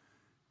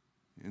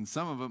 and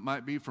some of it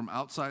might be from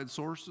outside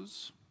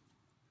sources.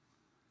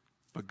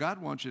 But God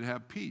wants you to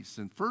have peace.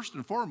 And first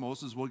and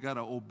foremost is we've got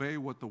to obey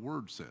what the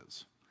Word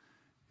says.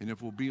 And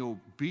if we'll be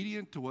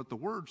obedient to what the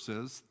Word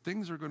says,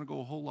 things are going to go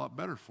a whole lot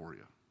better for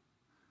you.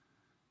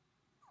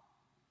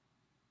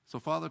 So,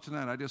 Father,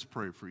 tonight I just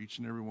pray for each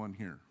and every one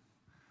here.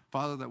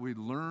 Father, that we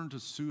learn to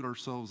suit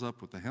ourselves up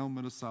with the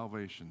helmet of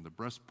salvation, the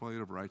breastplate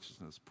of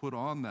righteousness, put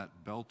on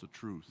that belt of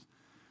truth,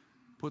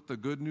 put the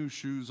good news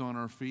shoes on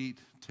our feet,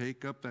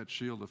 take up that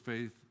shield of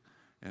faith,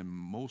 and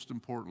most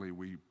importantly,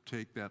 we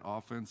take that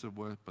offensive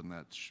weapon,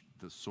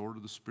 the sword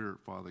of the Spirit,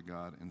 Father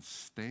God, and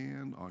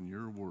stand on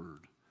your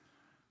word.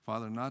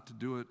 Father, not to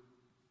do it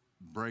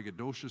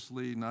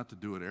braggadociously, not to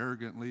do it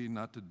arrogantly,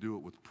 not to do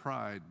it with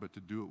pride, but to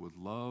do it with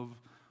love,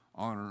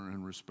 honor,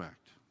 and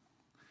respect.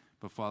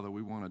 But Father,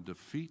 we want to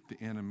defeat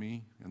the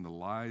enemy and the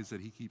lies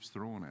that he keeps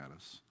throwing at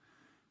us.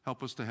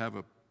 Help us to have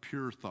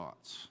pure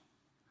thoughts.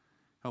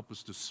 Help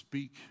us to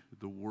speak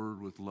the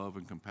word with love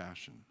and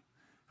compassion.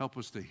 Help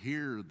us to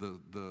hear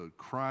the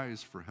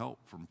cries for help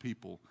from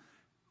people.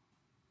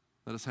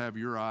 Let us have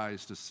your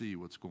eyes to see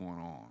what's going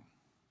on.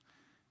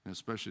 and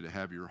especially to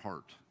have your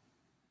heart.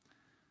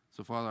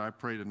 So, Father, I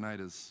pray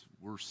tonight as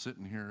we're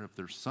sitting here, if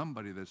there's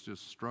somebody that's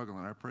just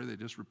struggling, I pray they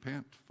just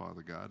repent,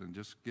 Father God, and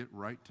just get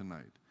right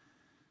tonight.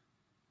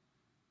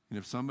 And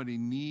if somebody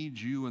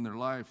needs you in their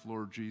life,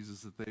 Lord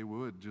Jesus, that they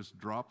would just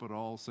drop it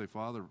all, say,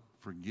 Father,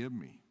 forgive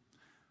me.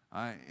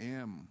 I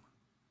am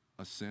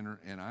a sinner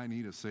and I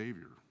need a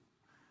Savior.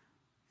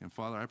 And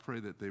Father, I pray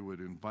that they would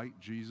invite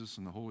Jesus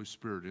and the Holy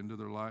Spirit into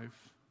their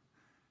life,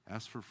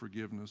 ask for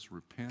forgiveness,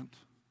 repent,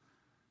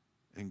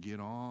 and get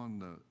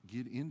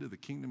into the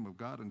kingdom of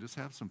God and just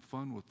have some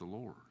fun with the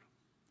Lord.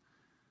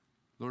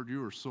 Lord,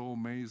 you are so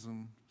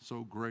amazing,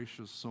 so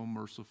gracious, so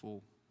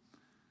merciful.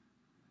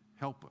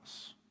 Help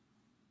us.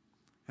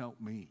 Help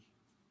me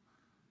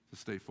to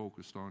stay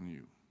focused on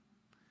you.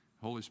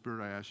 Holy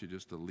Spirit, I ask you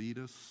just to lead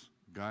us,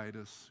 guide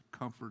us,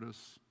 comfort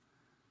us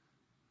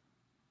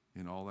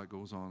in all that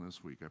goes on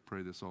this week. I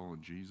pray this all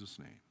in Jesus'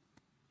 name.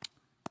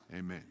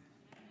 Amen.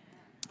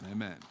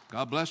 Amen.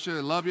 God bless you.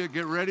 I love you.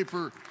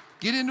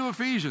 Get into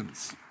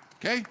Ephesians.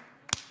 Okay?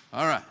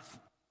 All right.